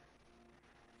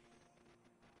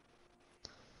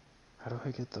 How do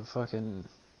I get the fucking...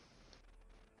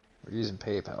 We're using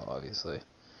PayPal, obviously.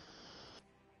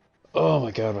 Oh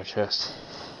my god, my chest.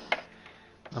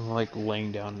 I'm like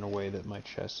laying down in a way that my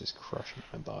chest is crushing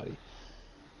my body.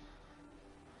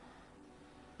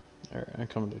 Alright, I'm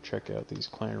coming to check out these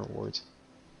clan rewards.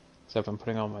 Except I'm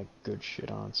putting all my good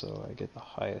shit on so I get the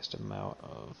highest amount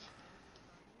of...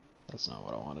 That's not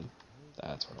what I wanted.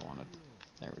 That's what I wanted.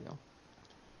 There we go.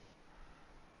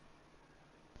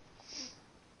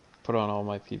 Put on all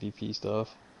my PvP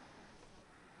stuff.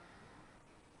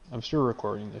 I'm still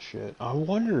recording this shit. I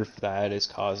wonder if that is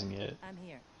causing it. I'm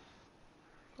here.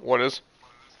 What is?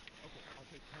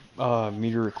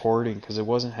 Me recording, because it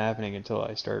wasn't happening until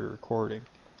I started recording.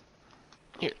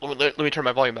 Here, let me turn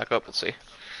my volume back up and see.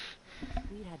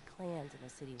 We'd had clans in the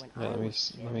city when Yeah, I let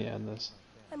was a me kid. end this.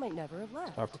 I might never have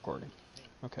left. Stop recording.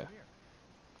 Okay.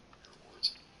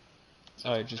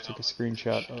 I just took a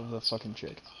screenshot of the fucking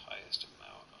chick.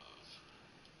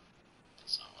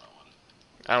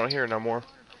 I don't hear it no more.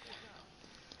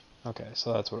 Okay,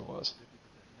 so that's what it was.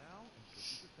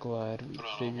 Glad we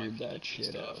figured that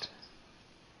shit out.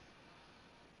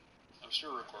 I'm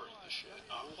still recording this shit.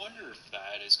 I wonder if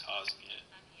that is causing it.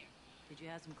 Did you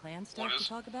have some clan stuff to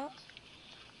talk about?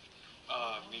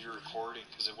 Me recording,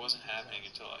 because it wasn't happening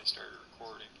until I started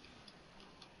recording.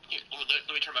 Here,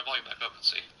 let me turn my volume back up and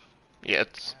see. Yeah,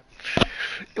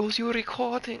 it was you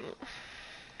recording.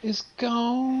 It's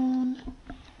gone.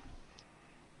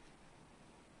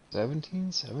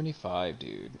 1775,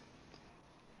 dude.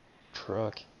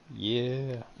 Truck.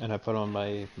 Yeah. And I put on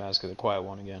my Mask of the Quiet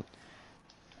One again.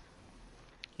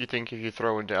 You think if you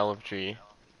throw into LFG,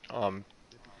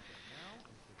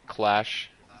 Clash,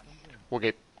 we'll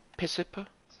get Pissippa?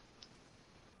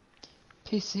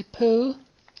 Pissy poo.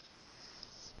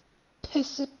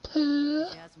 Pissy poo.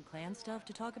 Did you have some clan stuff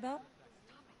to talk about?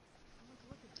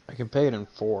 I can pay it in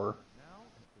four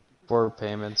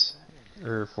payments,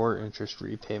 or 4 interest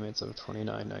repayments of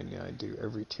 $29.99 due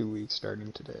every 2 weeks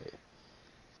starting today.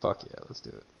 Fuck yeah, let's do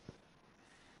it.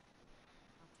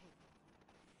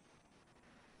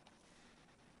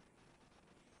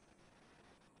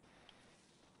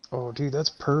 Oh, dude, that's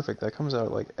perfect. That comes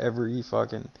out like every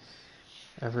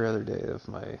other day of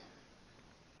my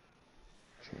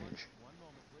change.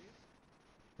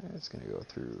 And it's gonna go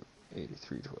through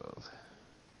 8312.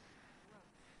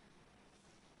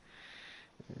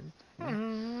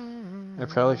 I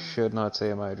probably should not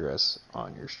say my address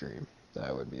on your stream.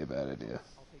 That would be a bad idea.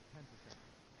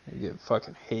 You get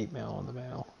fucking hate mail in the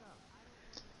mail.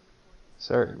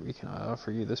 Sorry, we cannot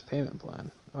offer you this payment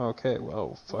plan. Okay,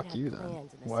 well, fuck you then.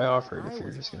 Why offer it if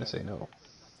you're just gonna say no?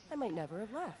 I might never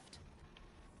have left.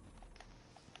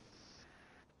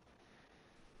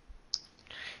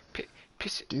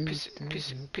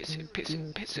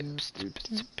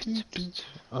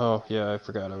 Oh, yeah, I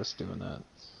forgot I was doing that.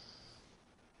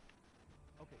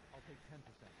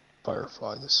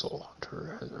 Firefly the Soul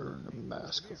Hunter has earned a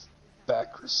Mask of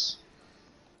Bacchus.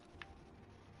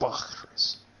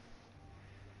 Bacchus.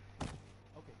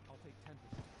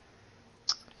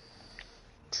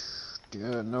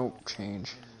 Yeah, nope,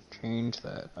 change. Change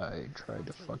that. I tried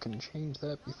to fucking change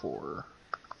that before.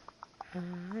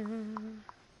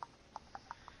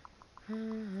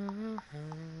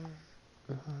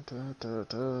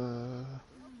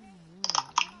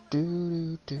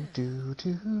 Do.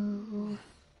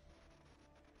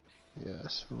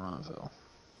 Yes, Ronville.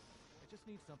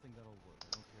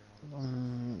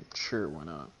 Sure, why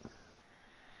not?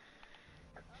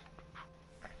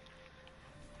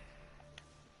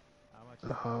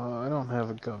 I don't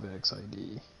have a GovX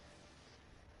ID.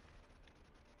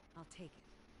 I'll take it.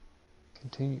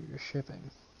 Continue your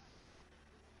shipping.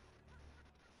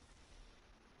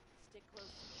 Stick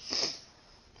close.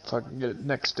 Fucking get it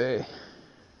next day.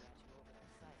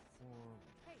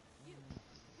 Hey, you!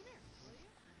 Come here, will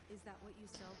you? Is that what you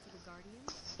sell to the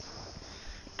Guardians?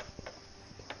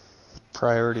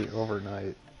 Priority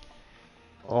overnight.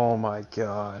 Oh my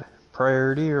god.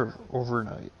 Priority or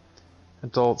overnight?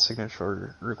 Adult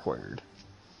signature required.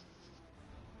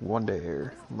 1 day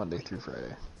air, Monday through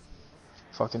Friday.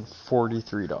 Fucking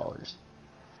 $43.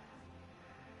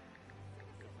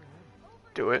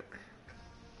 Do it.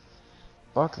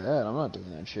 Fuck that, I'm not doing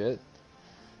that shit.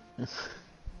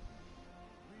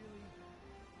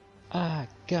 I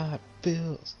got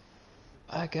bills.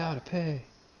 I gotta pay.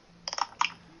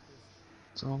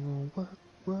 So I'm gonna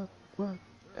work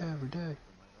every day. Is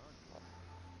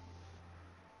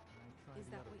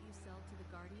that what you sell to the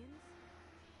Guardians?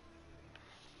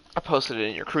 I posted it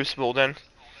in your Crucible then.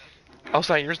 Oh, it's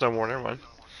not yours no more, never mind.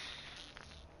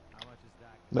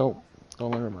 Nope. Oh,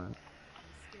 never mind.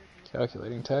 I'm scared to look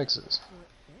Calculating taxes. Will it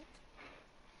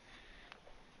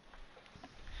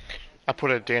fit? I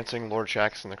put a dancing Lord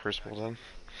Shax in the Crucible then.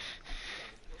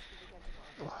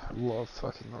 Oh, I love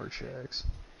fucking Lord Shax.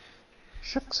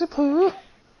 Shaxy poo!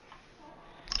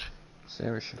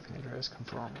 Sandwich shipping address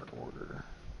confirmed order.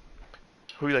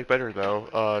 Who you like better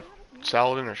though?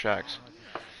 Saladin or Shax?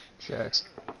 Shax.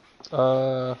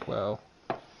 Well,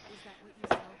 Is that what you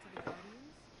sell to the Guardians?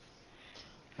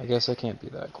 I guess I can't be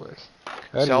that quick.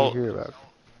 How do you hear about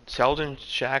Saladin,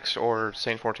 Shax, or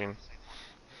Saint 14?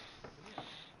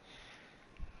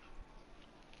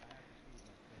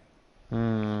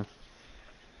 Hmm.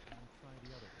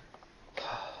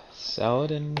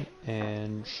 Saladin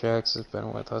and Shax has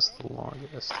been with us the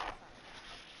longest. I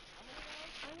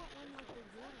want one like the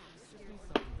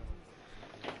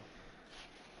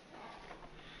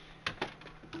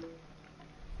Warlock.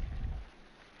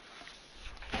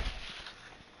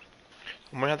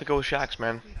 I'm gonna have to go with Shax,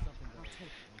 man. I'll take it.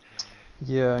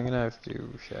 Yeah, I'm gonna have to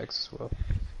do Shax as well.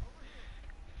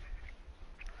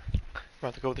 I'm gonna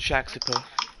have to go with the Shaxy Poo.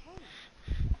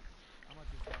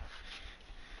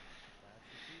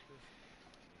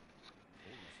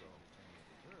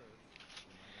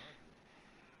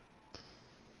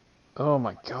 Oh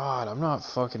my god, I'm not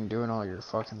fucking doing all your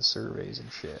fucking surveys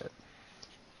and shit.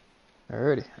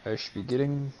 Alrighty, I should be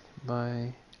getting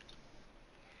my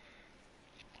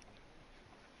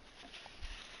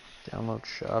download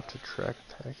shop to track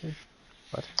package.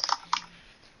 What?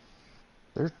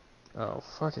 There. Oh,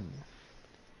 fucking.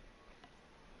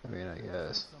 I mean, I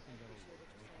guess.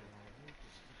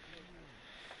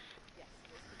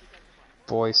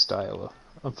 Boy Styla.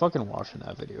 I'm fucking watching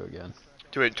that video again.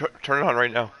 Do it. Turn it on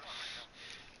right now.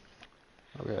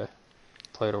 Okay.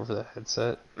 Play it over the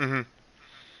headset. Mm-hmm.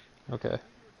 Okay.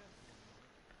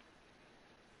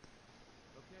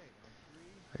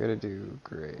 I gotta do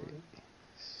great.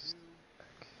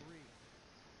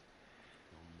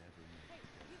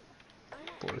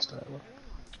 Boy Styla.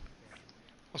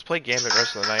 Let's play Gambit the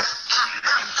rest of the night.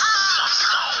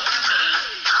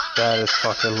 That is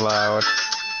fucking loud.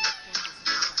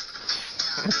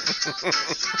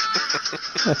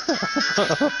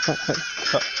 Oh my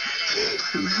god.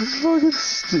 This is fucking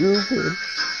stupid.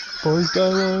 Boy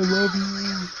Styla, I love you.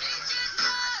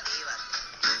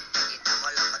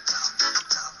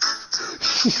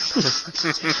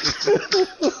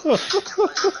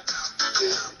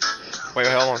 Wait,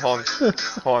 hold on.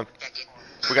 Hold on.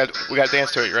 We got to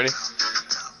dance to it. You ready?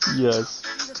 Yes. Do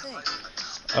the thing.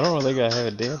 I don't think I have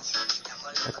a dance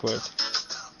equipped.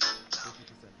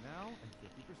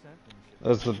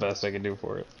 That's the best I can do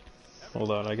for it.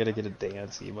 Hold on, I gotta get a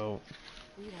dance emote.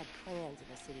 We'd had clans in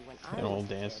the city when I And was I'll a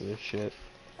dance to kid. this shit.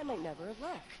 I might never have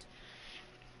left.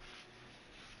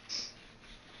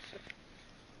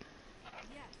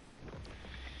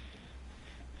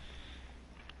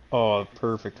 Oh,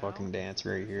 perfect fucking dance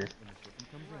right here.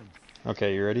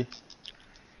 Okay, you ready?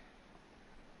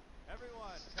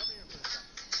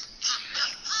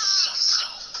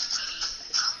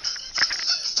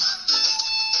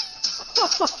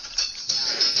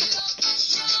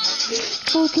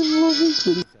 Fucking love this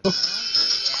video.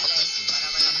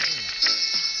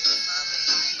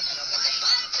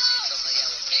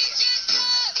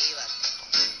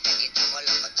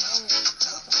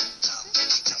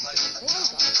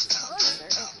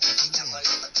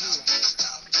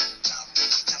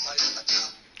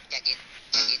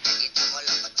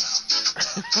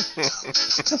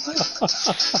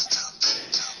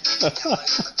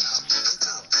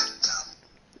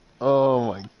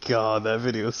 Oh my god, that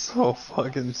video is so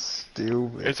fucking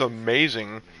stupid. It's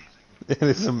amazing. It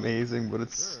is amazing, but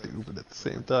it's stupid at the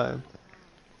same time.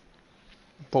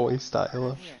 Boy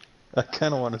Styla. I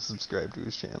kinda want to subscribe to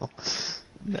his channel.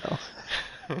 No.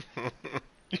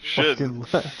 You should. Fucking,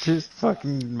 just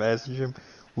fucking message him.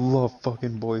 Love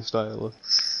fucking Boy Styla.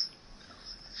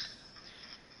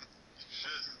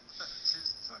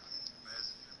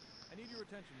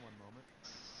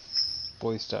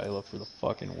 Boy Styla for the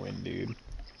fucking win, dude.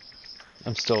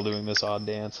 I'm still doing this odd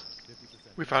dance.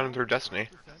 We found him through Destiny.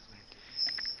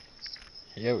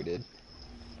 Yeah, we did.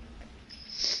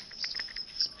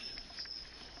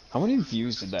 How many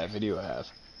views did that video have?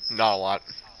 Not a lot.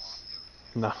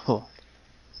 No.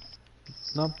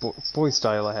 Not Boy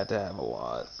Styla had to have a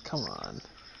lot. Come on.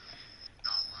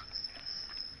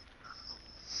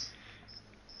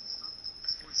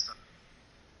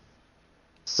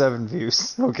 7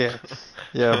 views. Okay.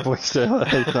 Yeah, Boy Style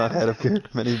has not had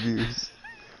many views.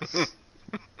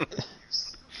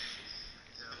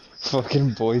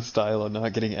 Fucking Boy Style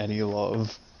not getting any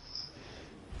love.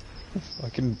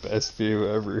 Fucking best view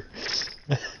ever.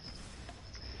 Did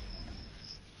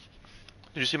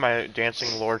you see my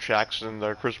dancing Lord Shaxx in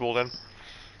the Crucible then?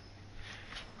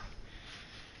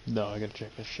 No, I gotta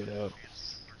check this shit out.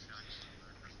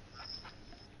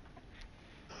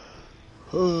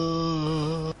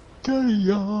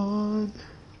 Carry on.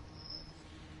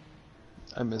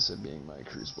 I miss it being my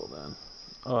Crucible then.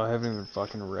 Oh, I haven't even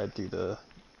fucking read through the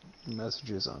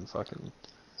messages on fucking...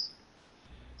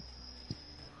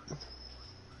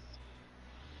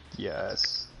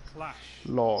 Yes. Clash.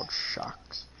 Lord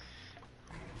Shaxx.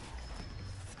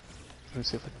 Let me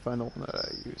see if I can find the one that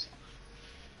I use.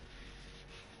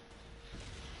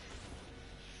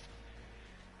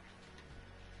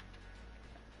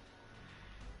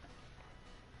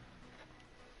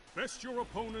 Best your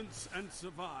opponents and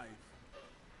survive.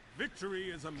 Victory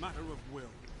is a matter of will.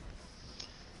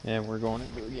 Yeah, we're going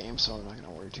into the game, so I'm not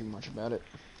gonna worry too much about it.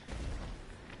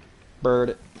 Bird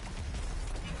it.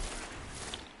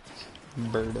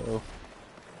 Birdo.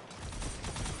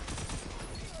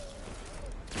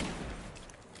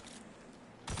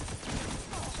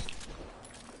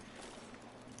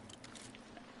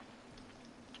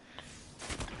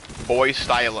 Boy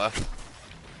Styla.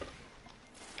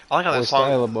 I like how Boy that song.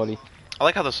 Style, buddy. I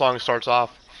like how the song starts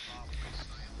off.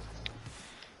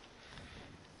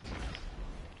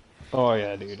 Oh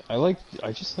yeah, dude.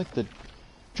 I just like the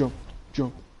jump,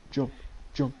 jump, jump,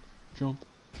 jump, jump.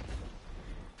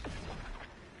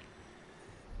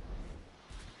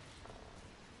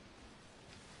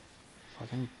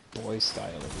 Fucking Boy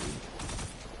Style, dude.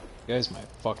 You guy's my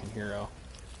fucking hero.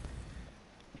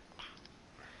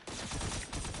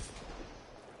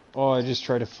 Oh, I just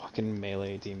tried to fucking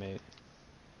melee a teammate.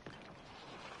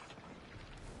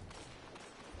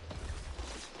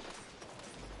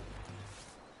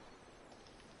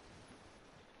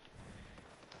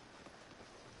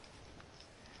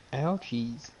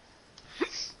 Ouchies.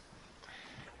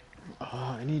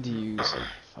 Oh, I need to use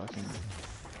fucking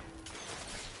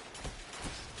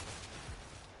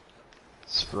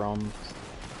Strum.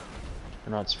 Or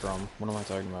not Strum. What am I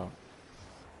talking about?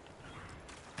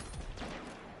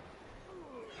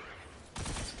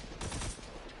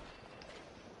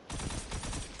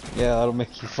 Yeah, that'll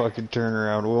make you fucking turn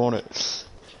around, won't it?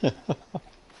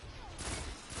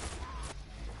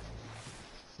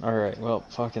 Alright, well,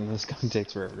 fucking this gun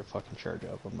takes forever to fucking charge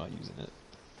up. I'm not using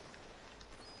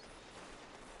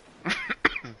it.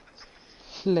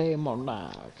 Flame on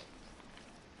knock.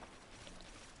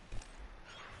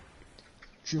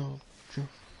 Jump, jump,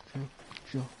 jump,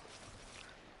 jump.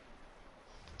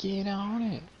 Get on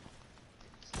it.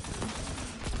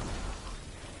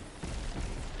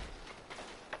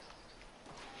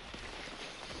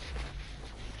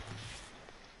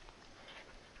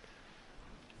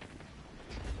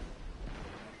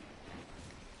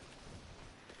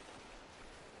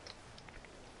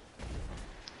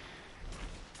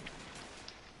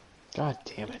 God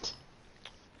damn it.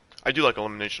 I do like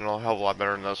Elimination a hell of a lot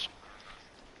better than this.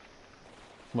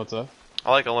 What's up?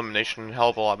 I like Elimination a hell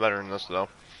of a lot better than this, though.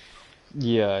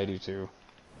 Yeah, I do too.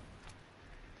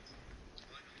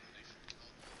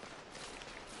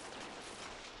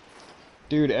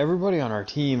 Dude, everybody on our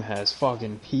team has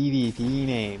fucking PvP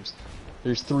names.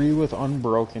 There's 3 with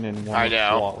Unbroken and 1 I with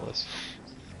know. Flawless.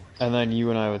 And then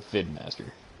you and I with Vidmaster.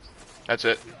 That's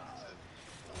it.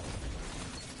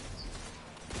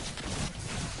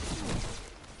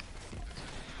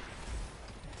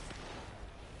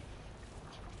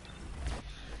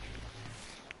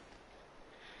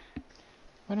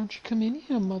 Why don't you come in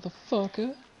here,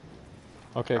 motherfucker?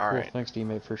 Okay, cool. Alright. Thanks,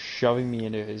 teammate, for shoving me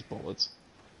into his bullets.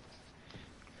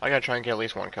 I gotta try and get at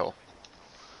least 1 kill.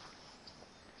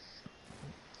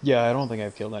 Yeah, I don't think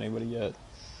I've killed anybody yet.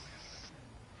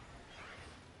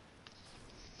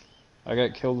 I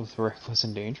got killed with reckless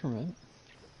endangerment.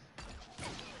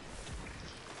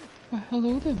 Well,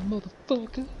 hello there,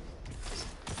 motherfucker.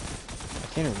 I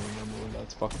can't even remember where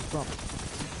that's fucking from.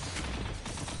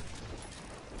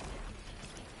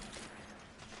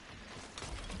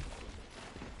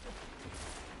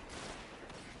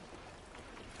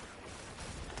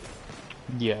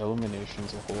 Yeah,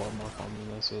 Elimination's a whole lot more fun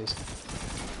than this is.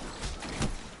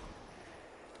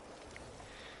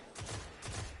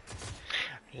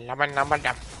 Lama lama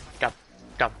dum dum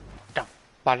dum dum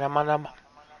balama lama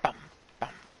bum bum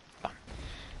bum.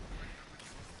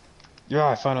 Yeah,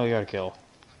 I finally got a kill.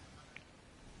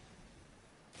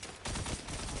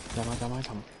 Yum, yum,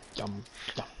 yum, yum,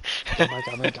 yum. Yum,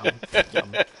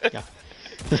 yum, yum.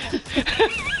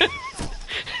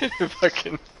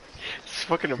 Fucking, it's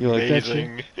fucking You like that shit?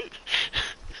 amazing.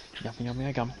 Yum, yum,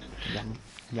 yum, yum, yum,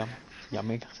 yum,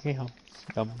 yum,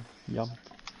 yum, yum.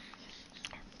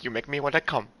 You make me wanna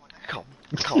come. Come.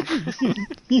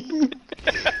 You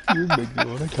make me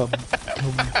wanna come,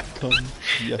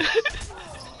 yes.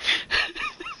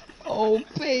 Oh,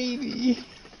 baby!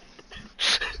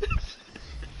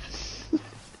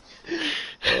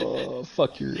 Oh,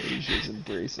 fuck your Asia's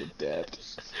embrace of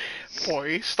death.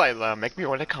 Boy, Styler, make me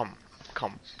wanna come.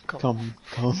 Come. Come.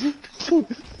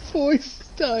 Voice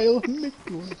style, make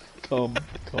me wanna come.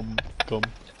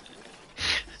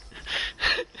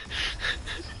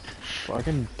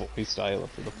 Fucking boy style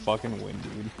for the fucking win,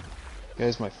 dude.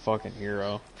 Guy's my fucking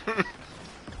hero. 2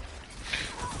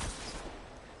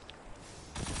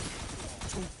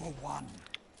 for 1.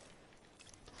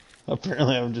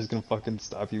 Apparently I'm just gonna fucking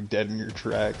stop you dead in your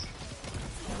tracks.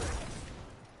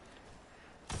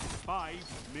 5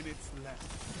 minutes left.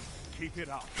 Keep it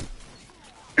up.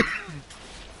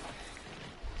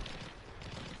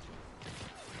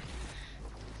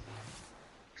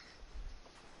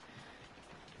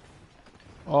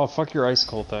 Oh, fuck your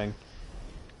icicle thing.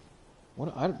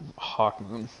 What?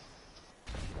 Hawkmoon.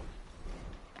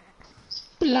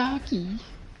 Blocky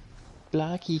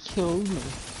killed me.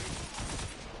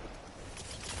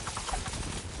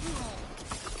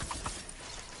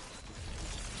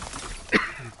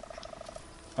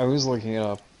 I was looking it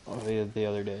up the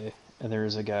other day, and there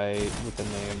was a guy with the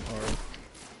name of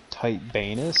Tight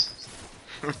Banus.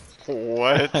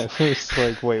 What? I was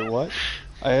like, wait, what?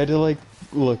 I had to like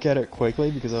look at it quickly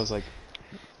because I was like,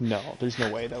 no, there's no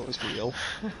way that was real.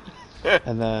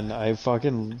 And then I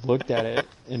fucking looked at it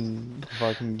in the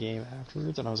fucking game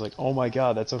afterwards, and I was like, oh my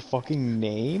god, that's a fucking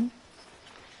name?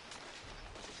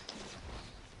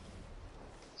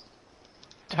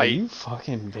 Are Tight, you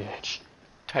fucking bitch?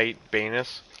 tight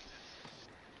Banus.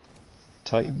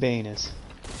 Tight Banus.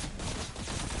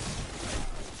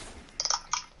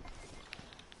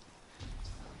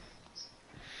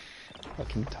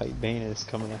 Fucking Tight Banus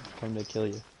coming to kill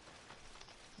you.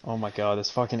 Oh my god,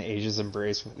 this fucking Asia's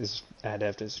embrace with this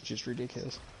adept is just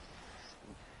ridiculous.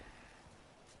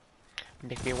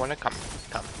 Make me wanna come.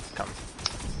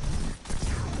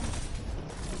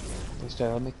 This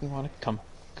style make me wanna come.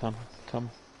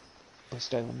 This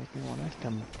style make me wanna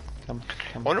come.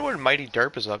 I wonder what Mighty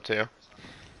Derp is up to.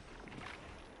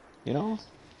 You know?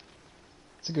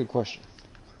 It's a good question.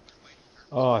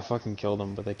 Oh, I fucking killed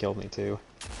him, but they killed me too.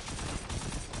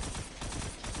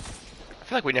 I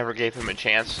feel like we never gave him a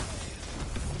chance.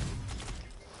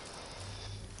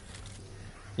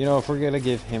 You know, if we're gonna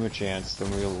give him a chance,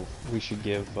 then we should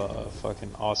give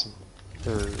fucking awesome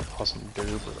Derp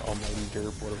or Almighty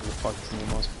Derp, whatever the fuck his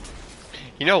name was.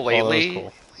 You know, Oh, that was lately,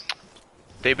 cool.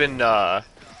 they've been,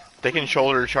 they can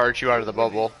shoulder charge you out of the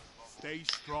bubble. Stay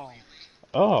strong.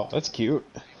 Oh, that's cute.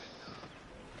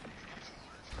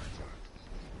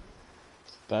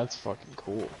 That's fucking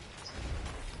cool.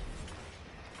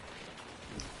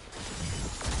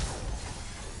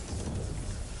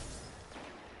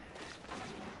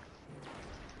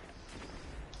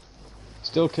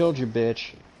 Still killed you,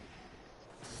 bitch.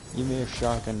 You may have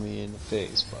shotgunned me in the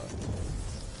face, but...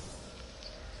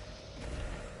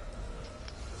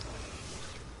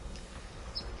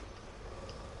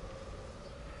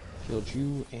 Killed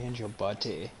you and your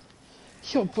buddy.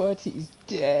 Your buddy's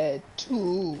dead,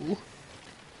 too.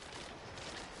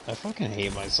 I fucking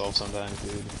hate myself sometimes,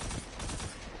 dude.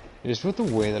 Just with the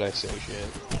way that I say shit.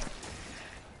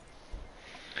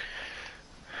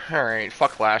 Alright,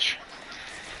 fuck Flash.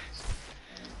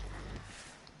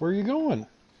 Where are you going?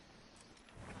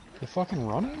 You fucking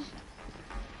running?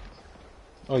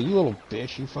 Oh, you little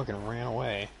bitch, you fucking ran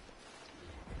away.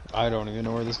 I don't even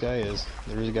know where this guy is.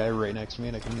 There's a guy right next to me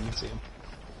and I couldn't even see him.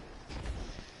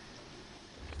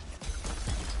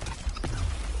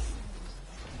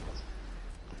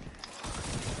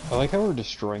 I like how we're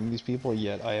destroying these people,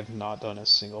 yet I have not done a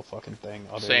single fucking thing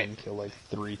other than kill like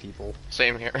 3 people.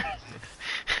 Same here.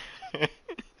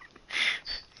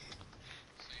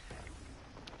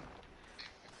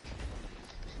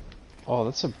 Oh,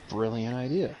 that's a brilliant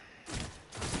idea.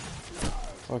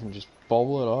 Fucking just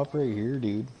bubble it up right here,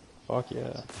 dude. Fuck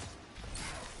yeah.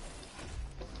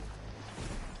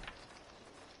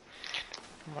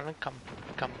 Wanna come.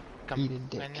 Eat a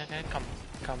dick.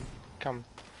 Come.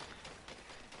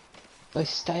 By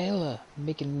style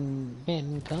making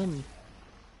men come.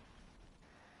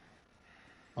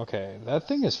 Okay, that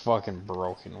thing is fucking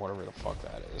broken, whatever the fuck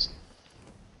that is.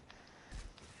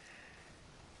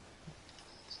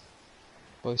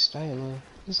 Boy Styler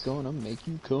is gonna make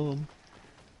you come.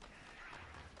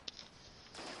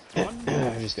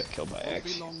 I just got killed by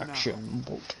action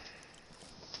bolt.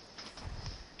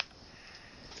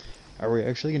 Are we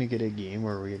actually gonna get a game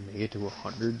where we can make it to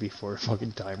 100 before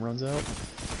fucking time runs out?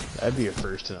 That'd be a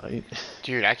first tonight.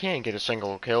 Dude, I can't get a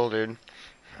single kill, dude.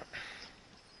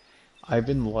 I've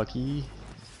been lucky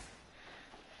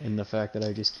in the fact that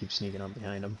I just keep sneaking up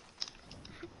behind him.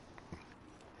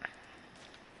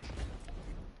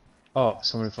 Oh,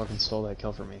 somebody fucking stole that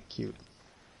kill from me. Cute.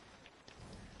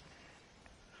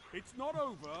 It's not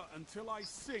over until I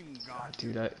sing, God.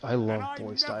 Dude, I love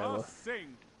Boy Styler.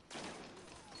 Sing.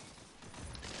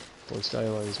 Boy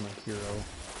Styler is my hero.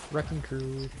 Wrecking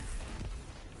Crew.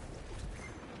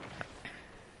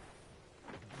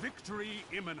 Victory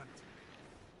imminent.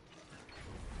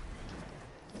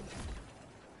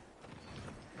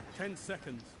 10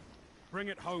 seconds. Bring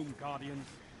it home, Guardians.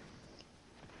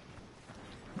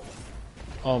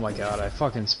 Oh my god, I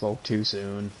fucking spoke too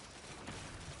soon.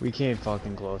 We came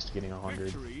fucking close to getting 100.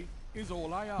 Victory is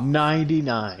all I ask.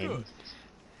 99. Good.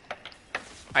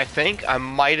 I think I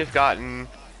might have gotten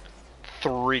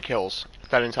 3 kills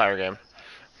that entire game.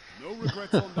 No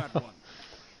regrets on that one.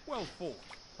 Well fought.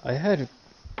 I had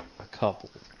a couple.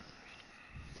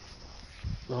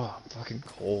 Oh, I'm fucking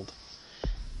cold.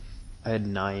 I had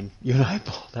 9. You and I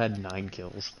both had 9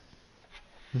 kills.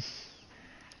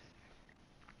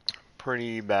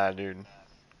 Pretty bad, dude.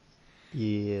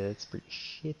 Yeah, it's pretty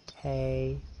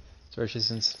shitty. Especially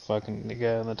since fucking the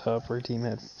guy on the top right team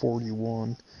had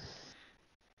 41.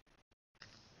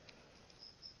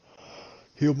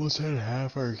 He almost had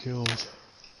half our kills.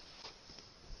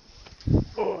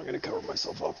 Oh, I gotta cover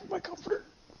myself up with my comforter.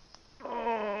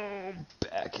 Oh,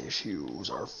 back issues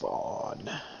are fun.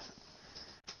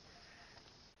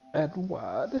 And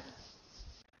what?